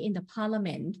majority in the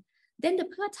parliament, then the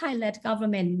Pheu Thai-led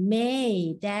government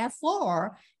may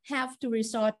therefore have to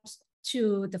resort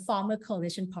to the former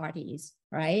coalition parties,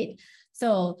 right?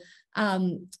 So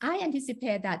I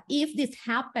anticipate that if this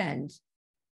happens,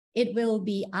 it will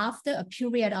be after a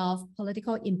period of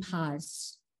political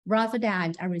impasse rather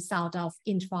than a result of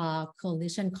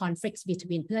intra-coalition conflicts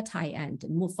between Pheu Thai and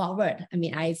Move Forward. I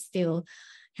mean, I still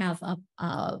have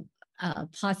a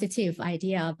positive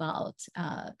idea about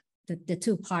the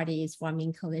two parties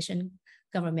forming coalition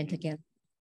government together.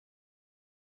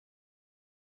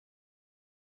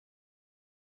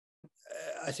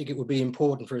 I think it would be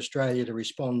important for Australia to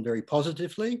respond very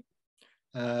positively,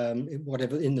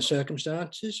 whatever in the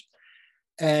circumstances,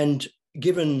 and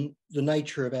given the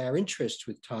nature of our interests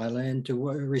with Thailand, to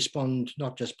respond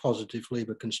not just positively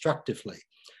but constructively.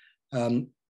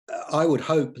 I would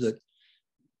hope that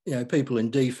people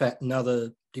in DFAT and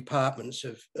other departments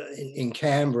in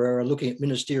Canberra are looking at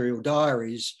ministerial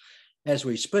diaries as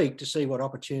we speak to see what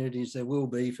opportunities there will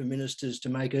be for ministers to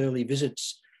make early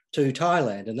visits to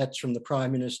Thailand, and that's from the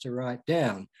Prime Minister right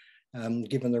down,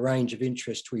 given the range of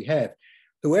interest we have.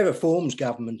 Whoever forms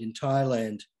government in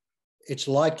Thailand, it's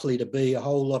likely to be a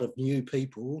whole lot of new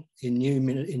people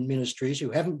in ministries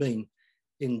who haven't been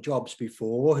in jobs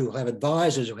before, who have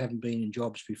advisors who haven't been in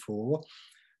jobs before,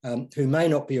 who may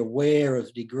not be aware of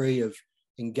the degree of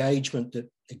engagement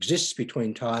that exists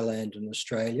between Thailand and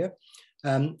Australia,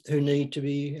 who need to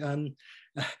be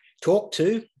talked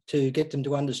to get them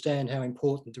to understand how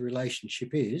important the relationship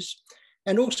is,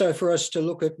 and also for us to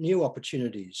look at new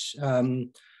opportunities.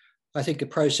 I think the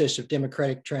process of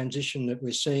democratic transition that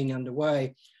we're seeing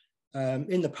underway,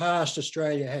 in the past,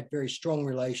 Australia had very strong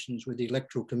relations with the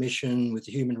Electoral Commission, with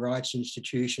the human rights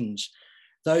institutions.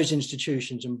 Those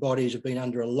institutions and bodies have been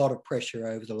under a lot of pressure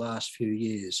over the last few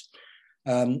years.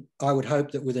 I would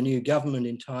hope that with a new government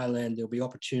in Thailand, there'll be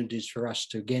opportunities for us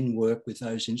to again work with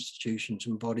those institutions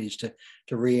and bodies to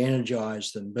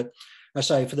re-energise them. But I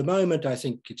say for the moment, I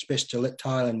think it's best to let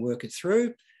Thailand work it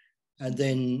through, and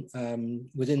then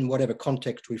within whatever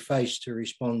context we face, to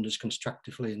respond as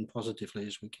constructively and positively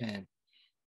as we can.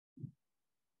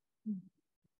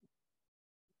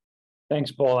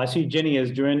 Thanks, Paul. I see Jenny has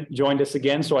joined us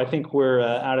again, so I think we're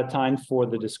out of time for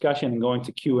the discussion and going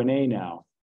to Q&A now.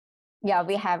 Yeah,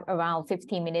 we have around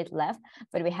 15 minutes left,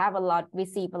 but we have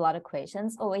received a lot of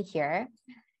questions over here.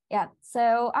 Yeah,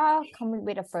 so I'll come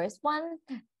with the first one.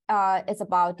 It's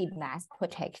about the mass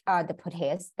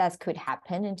protests that could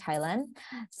happen in Thailand.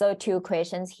 So two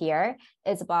questions here.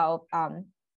 It's about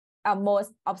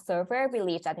most observers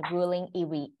believe that the ruling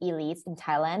elites in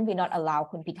Thailand will not allow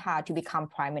Khun Pitha to become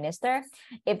prime minister.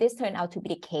 If this turns out to be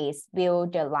the case, will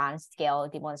the large-scale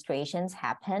demonstrations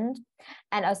happen?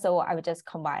 And also, I would just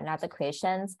combine another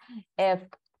questions. If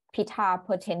Pitha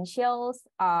potentials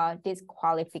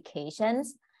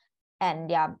disqualifications,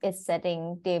 And yeah, it's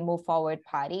setting the Move Forward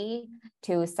party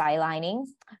to sidelining,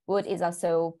 which is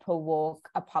also provoke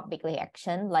a public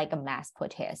reaction like a mass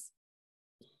protest.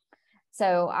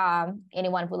 So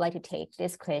anyone would like to take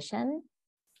this question?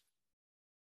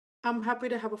 I'm happy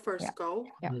to have a first go.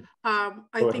 Yeah.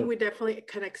 I think we definitely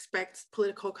can expect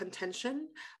political contention,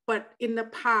 but in the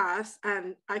past,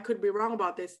 and I could be wrong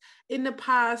about this, in the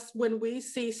past, when we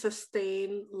see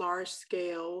sustained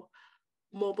large-scale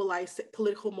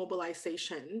political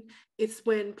mobilization, it's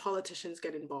when politicians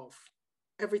get involved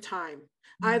every time.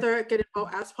 Either get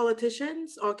involved as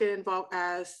politicians or get involved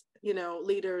as,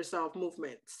 leaders of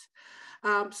movements.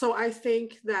 So I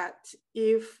think that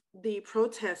if the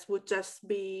protests would just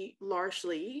be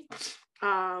largely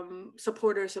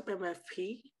supporters of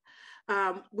MFP,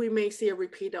 we may see a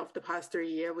repeat of the past 3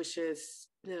 years, which is,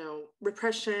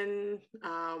 repression,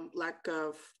 lack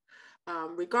of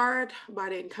regard by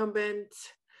the incumbent,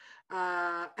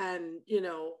 and,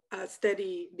 a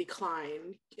steady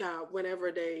decline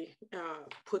whenever they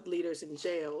put leaders in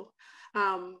jail.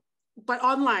 But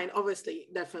online, obviously,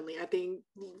 definitely, I think,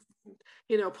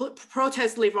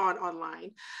 protests live on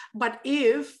online. But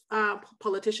if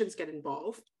politicians get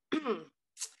involved,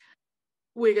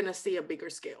 we're going to see a bigger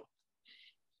scale.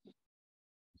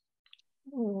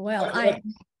 Well,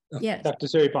 yes. Dr.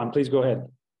 Siripan, please go ahead.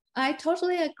 I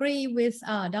totally agree with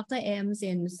Dr. Ames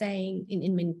in saying,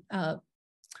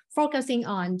 focusing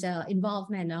on the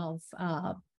involvement of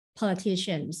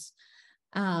politicians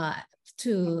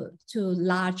to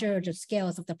larger the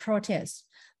scales of the protests.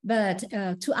 But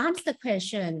to answer the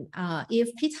question,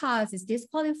 if Pitas is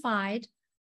disqualified,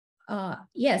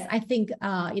 yes, I think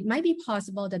it might be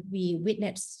possible that we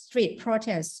witness street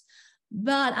protests.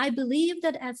 But I believe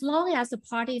that as long as the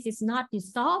party is not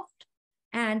dissolved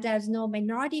and there's no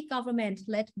minority government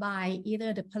led by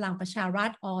either the Palang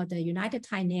Pracharat or the United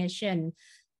Thai Nation,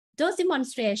 those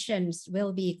demonstrations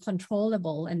will be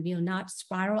controllable and will not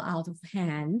spiral out of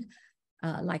hand.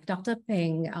 Like Dr.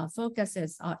 Peng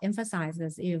focuses or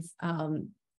emphasizes, if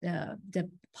the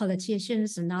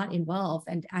politicians are not involved.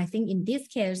 And I think in this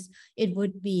case, it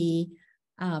would be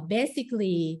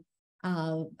basically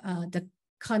the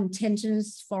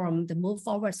contentions from the Move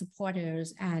Forward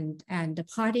supporters, and the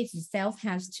party itself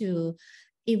has to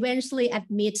eventually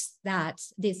admit that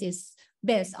this is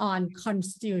based on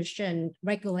constitution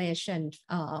regulation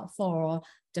for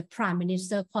the prime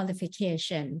minister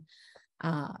qualification.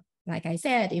 Like I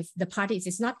said, if the party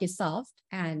is not dissolved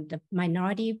and the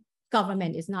minority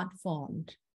government is not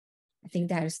formed, I think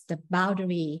there's the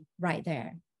boundary right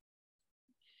there.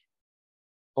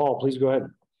 Paul, please go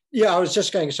ahead. Yeah, I was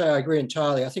just going to say I agree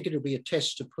entirely. I think it'll be a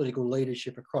test of political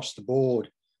leadership across the board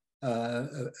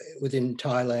within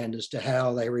Thailand as to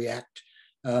how they react,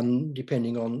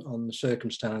 depending on the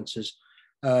circumstances.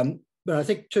 But I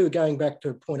think too, going back to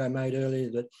a point I made earlier,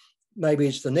 that maybe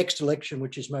it's the next election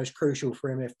which is most crucial for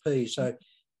MFP. So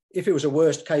if it was a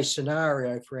worst case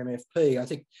scenario for MFP, I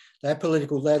think that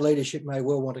leadership may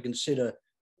well want to consider,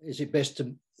 is it best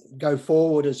to go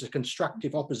forward as a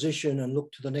constructive opposition and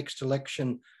look to the next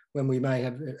election when we may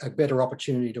have a better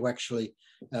opportunity to actually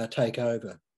take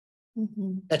over.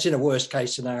 Mm-hmm. That's in a worst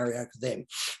case scenario for them.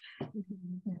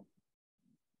 Mm-hmm.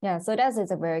 Yeah, so that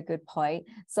is a very good point.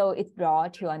 So it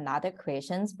brought to another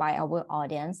questions by our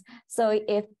audience. So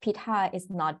if Pita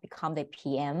is not become the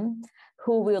PM,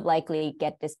 who will likely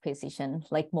get this position,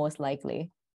 like most likely?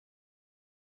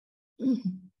 Mm-hmm.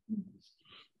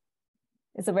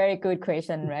 It's a very good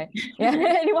question, right? Yeah,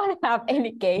 anyone have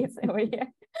any guess over here?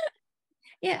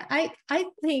 Yeah, I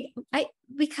think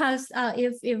because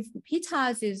if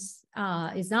Pitas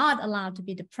is not allowed to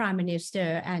be the prime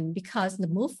minister, and because the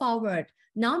Move Forward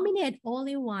nominate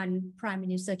only one prime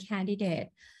minister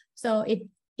candidate, so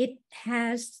it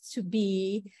has to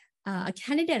be a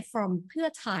candidate from Pheu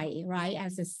Thai, right,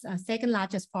 as the second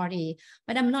largest party.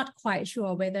 But I'm not quite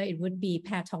sure whether it would be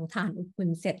Paetongtarn or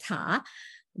Khun Sethar.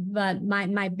 But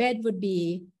my bet would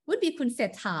be Khun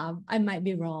Sethar. I might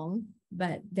be wrong.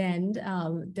 But then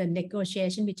the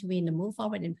negotiation between the Move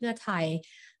Forward and Pheu Thai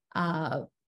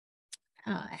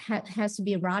has to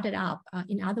be routed up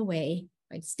in other way.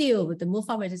 But still, the Move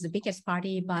Forward is the biggest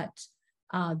party, but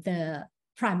the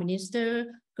prime minister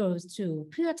goes to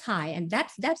Pheu Thai, and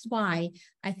that's why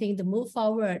I think the Move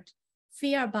Forward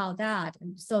fear about that.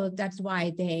 And so that's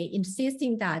why they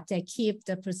insisting that they keep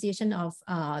the position of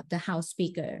the House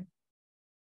Speaker.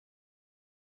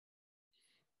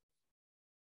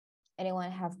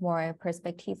 Anyone have more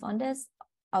perspective on this?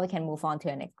 Or we can move on to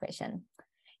the next question.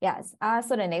 Yes,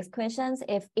 so the next question is,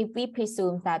 if we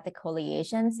presume that the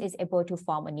coalitions is able to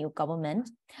form a new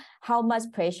government, how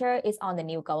much pressure is on the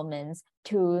new governments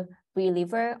to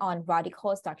deliver on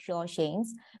radical structural change.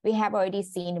 We have already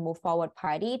seen the Move Forward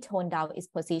Party tone down its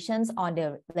positions on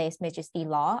the lèse majesty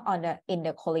law in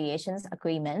the coalitions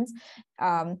agreements.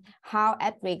 How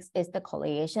at risk is the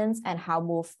coalitions, and how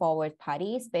Move Forward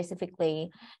Party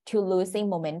specifically to losing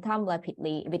momentum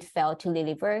rapidly if it failed to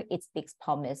deliver its big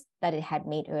promise that it had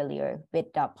made earlier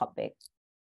with the public.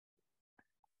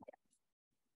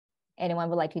 Anyone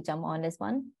would like to jump on this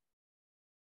one?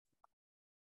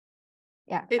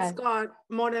 Yeah, it's got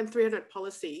more than 300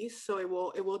 policies, so it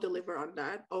will deliver on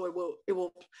that, or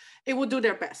it will do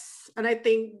their best. And I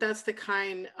think that's the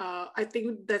kind. I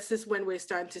think this is when we're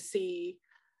starting to see,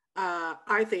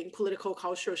 I think, political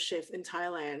cultural shift in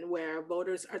Thailand, where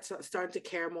voters are starting to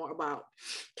care more about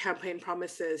campaign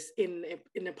promises in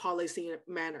a policy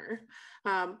manner.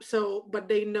 But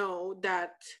they know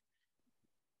that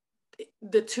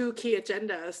the two key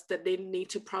agendas that they need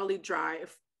to probably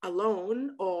drive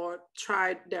alone or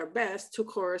try their best to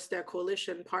coerce their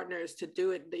coalition partners to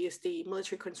do it is the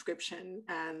military conscription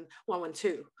and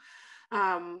 112.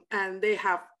 And they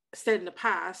have said in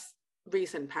the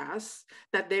recent past,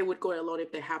 that they would go alone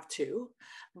if they have to,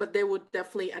 but they would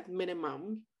definitely at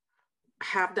minimum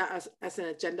have that as an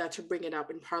agenda to bring it up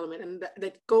in parliament. And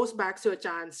that goes back to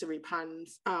Ajahn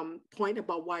Siripan's point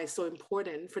about why it's so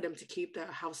important for them to keep the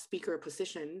House Speaker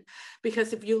position.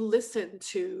 Because if you listen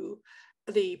to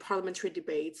the parliamentary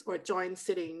debates or joint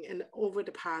sitting and over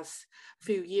the past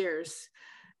few years,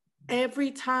 every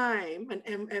time an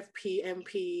MFP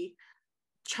MP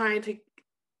trying to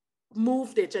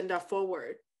move the agenda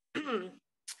forward,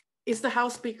 it's the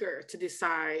House Speaker to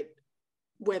decide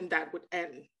when that would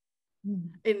end.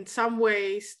 In some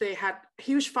ways, they had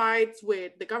huge fights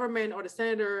with the government or the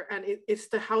senator, and it's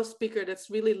the House Speaker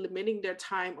that's really limiting their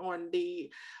time on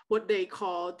what they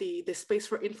call the space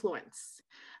for influence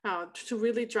to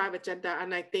really drive agenda.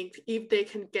 And I think if they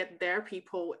can get their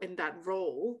people in that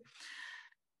role,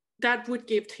 that would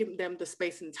give them the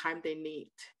space and time they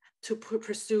need to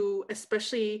pursue,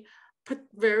 especially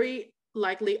very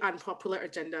likely unpopular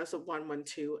agendas of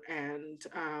 112 and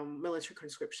military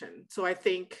conscription. So I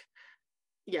think,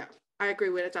 yeah, I agree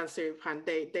with Ajahn Siripan.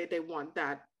 They want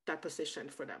that position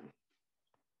for them.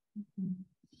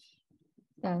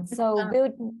 Yeah, so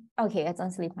okay,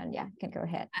 Ajahn Siripan, yeah, can go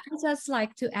ahead. I'd just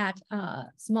like to add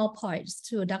small points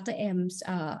to Dr. M's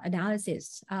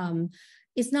analysis.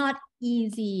 It's not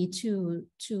easy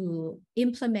to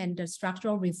implement the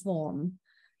structural reform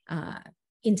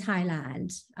in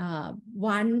Thailand.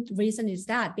 One reason is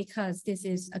that because this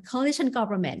is a coalition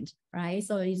government, right?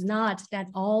 So it's not that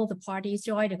all the parties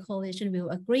join the coalition will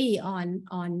agree on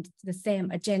the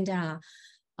same agenda.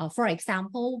 For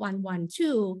example,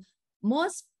 112,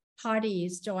 most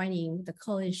parties joining the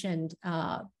coalition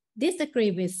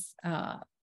disagree with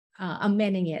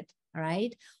amending it,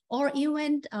 right? Or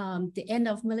even the end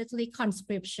of military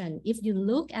conscription. If you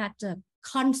look at the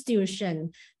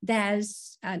Constitution,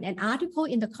 there's an article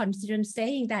in the Constitution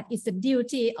saying that it's the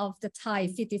duty of the Thai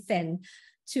citizen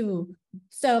to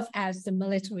serve as the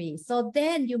military. So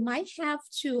then you might have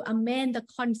to amend the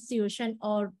Constitution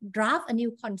or draft a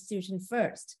new Constitution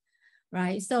first,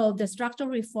 right? So the structural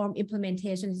reform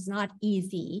implementation is not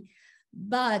easy,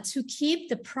 but to keep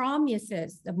the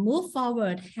promises, the move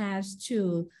forward has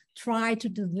to try to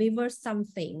deliver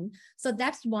something. So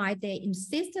that's why they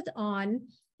insisted on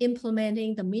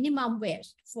implementing the minimum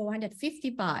wage,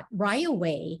 450 baht, right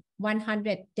away,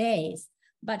 100 days,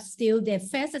 but still they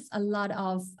faces a lot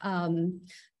of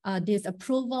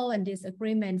disapproval and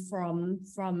disagreement from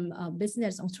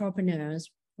business entrepreneurs,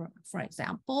 for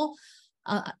example.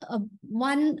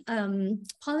 One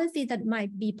policy that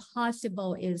might be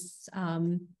possible is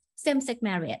same-sex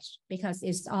marriage, because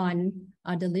it's on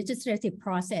the legislative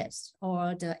process,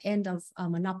 or the end of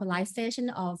monopolization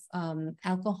of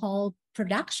alcohol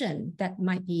production that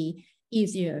might be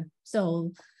easier.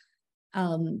 So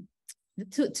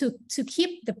to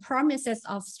keep the promises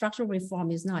of structural reform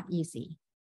is not easy.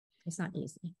 It's not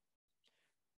easy.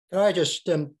 Can I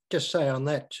just say on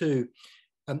that too,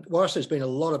 whilst there's been a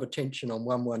lot of attention on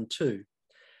 112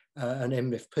 and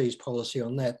MFP's policy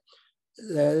on that,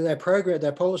 their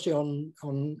policy on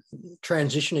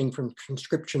transitioning from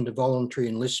conscription to voluntary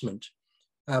enlistment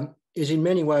is in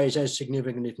many ways as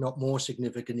significant, if not more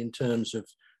significant, in terms of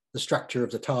the structure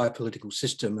of the Thai political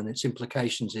system and its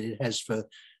implications that it has for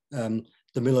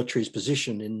the military's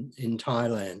position in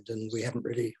Thailand. And we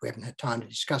haven't had time to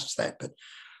discuss that, but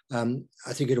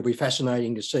I think it'll be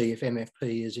fascinating to see if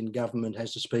MFP is in government,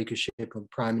 has the speakership or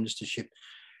prime ministership,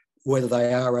 whether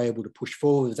they are able to push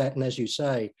forward with that. And as you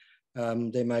say,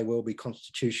 there may well be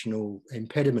constitutional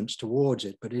impediments towards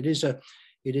it, but it is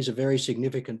a very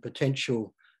significant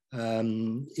potential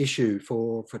issue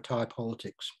for Thai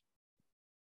politics.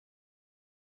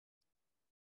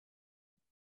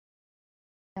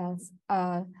 Yes.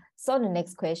 So the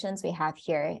next questions we have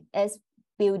here is,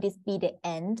 will this be the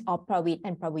end of Pravit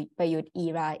and Prayut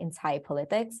era in Thai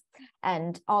politics?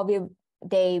 And or will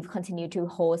they continue to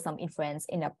hold some influence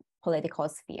in the political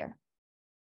sphere?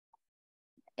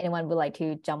 Anyone would like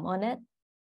to jump on it?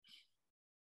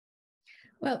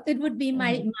 Well, it would be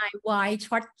my wide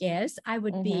short guess. I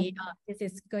would be, this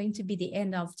is going to be the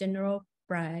end of General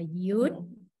Prayut,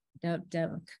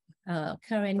 the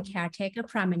current caretaker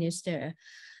prime minister.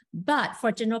 But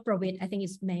for General Pravit, I think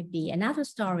it may be another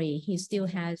story. He still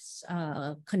has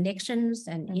connections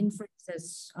and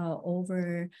influences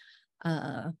over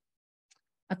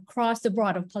across the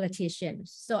board of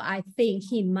politicians. So I think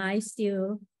he might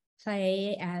still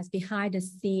play as behind the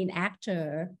scene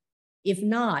actor, if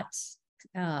not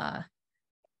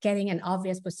getting an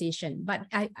obvious position. But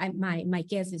my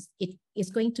guess is it is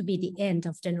going to be the end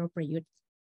of General Prayut.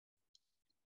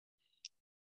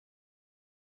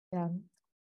 Yeah.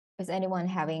 Is anyone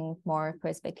having more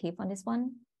perspective on this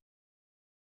one?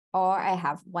 Or I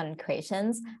have one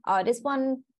questions. This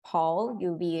one, Paul,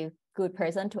 you'll be a good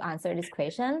person to answer these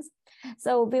questions.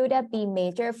 So will there be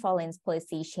major foreign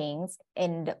policy change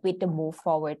with the move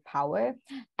forward power?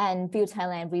 And will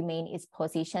Thailand remain its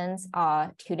positions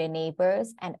to the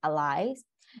neighbors and allies?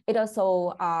 It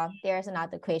also, there's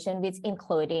another question which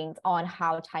including on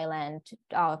how Thailand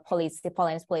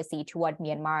foreign policy toward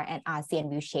Myanmar and ASEAN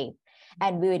will shape,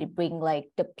 and will it bring like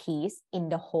the peace in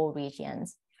the whole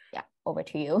regions? Yeah, over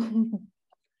to you.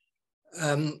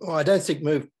 Well, I don't think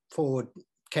Move Forward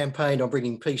campaigned on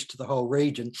bringing peace to the whole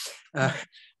region.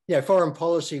 Foreign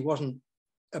policy wasn't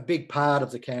a big part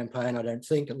of the campaign, I don't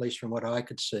think, at least from what I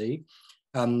could see.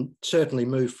 Certainly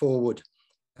Move Forward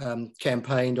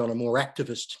campaigned on a more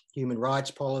activist human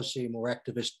rights policy, more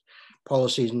activist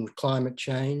policies in climate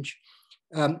change.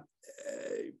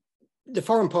 The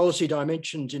foreign policy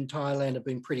dimensions in Thailand have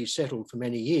been pretty settled for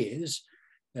many years.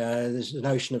 There's the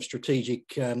notion of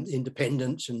strategic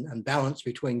independence and balance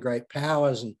between great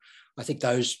powers, and I think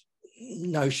those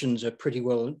notions are pretty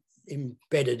well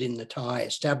embedded in the Thai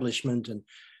establishment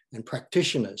and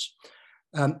practitioners.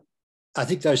 I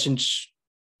think though since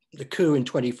the coup in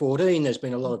 2014, there's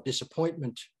been a lot of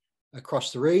disappointment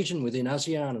across the region within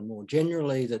ASEAN and more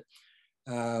generally that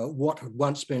what had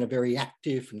once been a very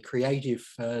active and creative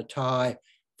Thai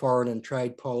foreign and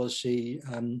trade policy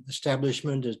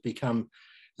establishment has become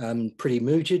pretty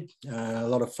mooted. A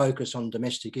lot of focus on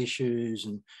domestic issues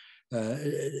and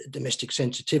domestic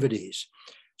sensitivities.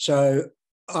 So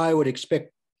I would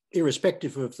expect,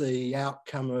 irrespective of the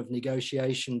outcome of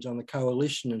negotiations on the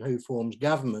coalition and who forms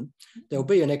government, there'll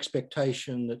be an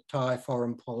expectation that Thai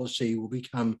foreign policy will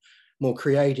become more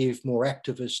creative, more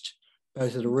activist,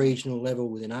 both at a regional level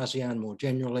within ASEAN more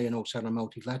generally and also at a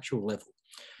multilateral level.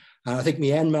 I think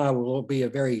Myanmar will be a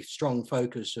very strong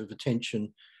focus of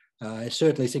attention. I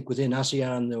certainly think within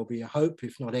ASEAN there'll be a hope,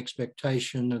 if not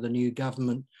expectation, that the new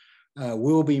government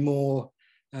will be more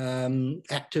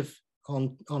active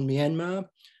on Myanmar,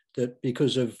 that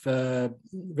because of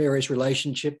various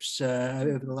relationships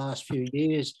over the last few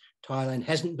years, Thailand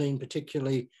hasn't been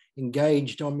particularly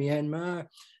engaged on Myanmar.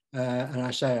 And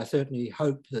I certainly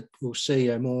hope that we'll see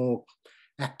a more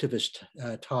activist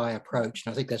Thai approach.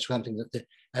 And I think that's something that the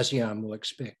ASEAN will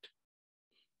expect.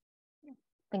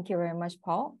 Thank you very much,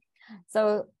 Paul.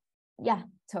 So, yeah,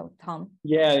 so Tom.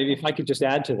 Yeah, if I could just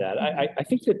add to that, I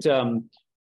think that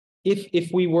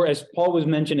if we were, as Paul was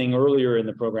mentioning earlier in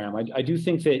the program, I do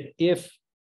think that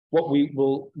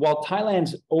while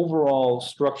Thailand's overall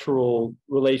structural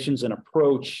relations and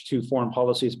approach to foreign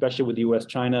policy, especially with the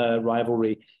US-China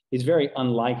rivalry, is very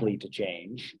unlikely to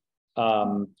change,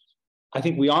 I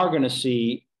think we are going to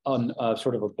see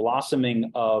sort of a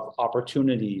blossoming of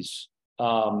opportunities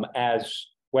as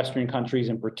Western countries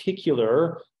in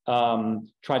particular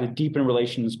try to deepen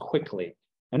relations quickly.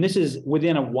 And this is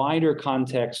within a wider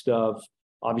context of,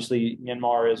 obviously,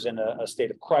 Myanmar is in a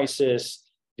state of crisis.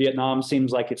 Vietnam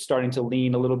seems like it's starting to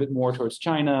lean a little bit more towards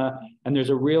China. And there's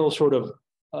a real sort of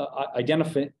a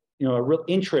real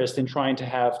interest in trying to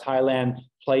have Thailand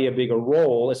play a bigger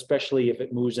role, especially if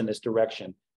it moves in this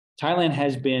direction. Thailand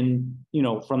has been,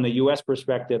 from the US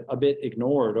perspective, a bit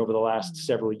ignored over the last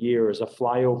several years, a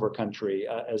flyover country,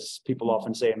 as people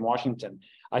often say in Washington.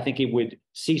 I think it would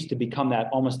cease to become that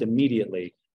almost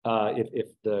immediately if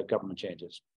the government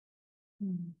changes.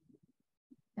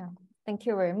 Yeah, thank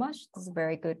you very much. This is a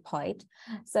very good point.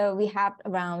 So we have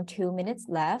around 2 minutes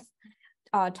left.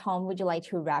 Tom, would you like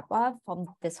to wrap up from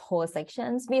this whole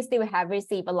section? We still have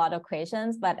received a lot of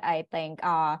questions, but I think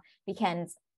we can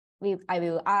I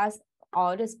will ask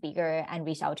all the speakers and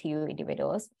reach out to you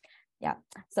individuals. Yeah.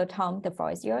 So Tom, the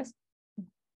floor is yours.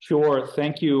 Sure.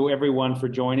 Thank you, everyone, for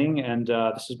joining. And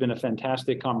this has been a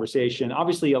fantastic conversation.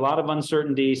 Obviously, a lot of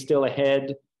uncertainty still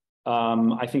ahead.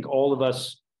 I think all of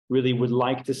us really would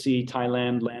like to see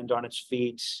Thailand land on its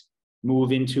feet,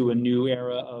 move into a new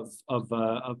era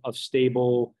of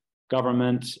stable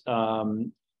government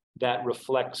that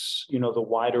reflects, the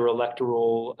wider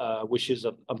electoral wishes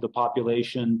of the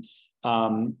population.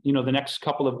 The next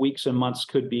couple of weeks and months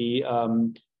could be,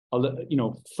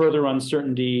 further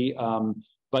uncertainty.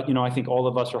 But, I think all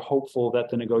of us are hopeful that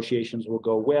the negotiations will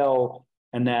go well,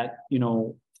 and that,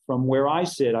 from where I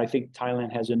sit, I think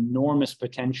Thailand has enormous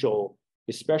potential,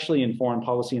 especially in foreign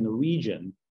policy in the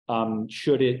region,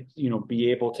 should it,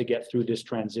 be able to get through this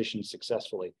transition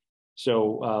successfully.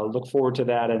 So look forward to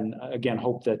that, and again,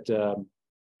 hope that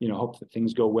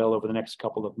things go well over the next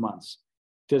couple of months.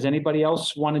 Does anybody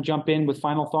else want to jump in with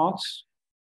final thoughts?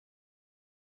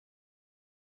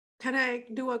 Can I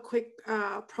do a quick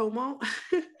promo?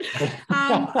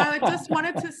 I just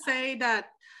wanted to say that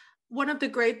one of the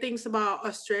great things about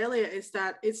Australia is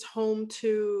that it's home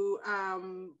to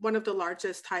one of the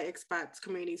largest Thai expat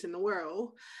communities in the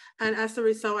world. And as a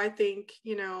result, I think,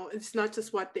 it's not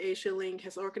just what the Asia Link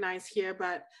has organized here,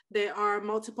 but there are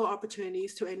multiple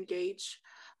opportunities to engage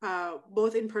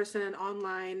both in person and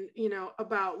online,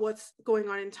 about what's going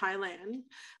on in Thailand.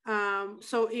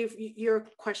 So if your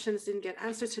questions didn't get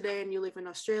answered today and you live in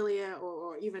Australia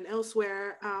or even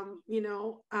elsewhere,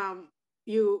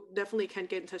 you definitely can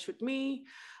get in touch with me.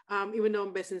 Even though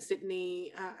I'm based in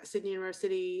Sydney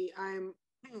University, I'm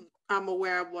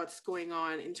aware of what's going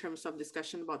on in terms of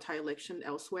discussion about Thai election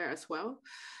elsewhere as well.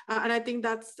 And I think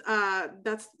that's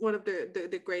one of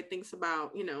the great things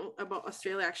about, about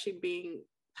Australia actually being,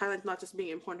 Thailand not just being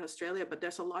important to Australia, but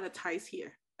there's a lot of ties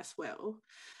here as well.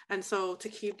 And so to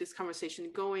keep this conversation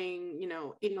going,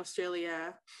 in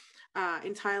Australia,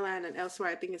 in Thailand and elsewhere,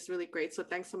 I think it's really great. So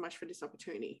thanks so much for this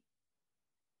opportunity.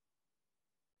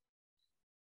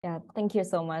 Yeah, thank you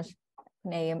so much,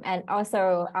 Naeem, and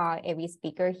also every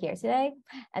speaker here today.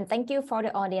 And thank you for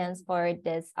the audience for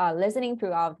this listening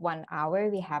throughout 1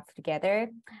 hour we have together.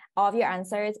 All of your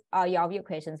answers, all of your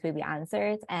questions will be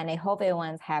answered, and I hope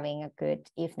everyone's having a good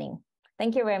evening.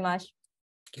 Thank you very much.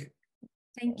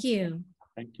 Thank you.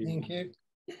 Thank you. Thank you.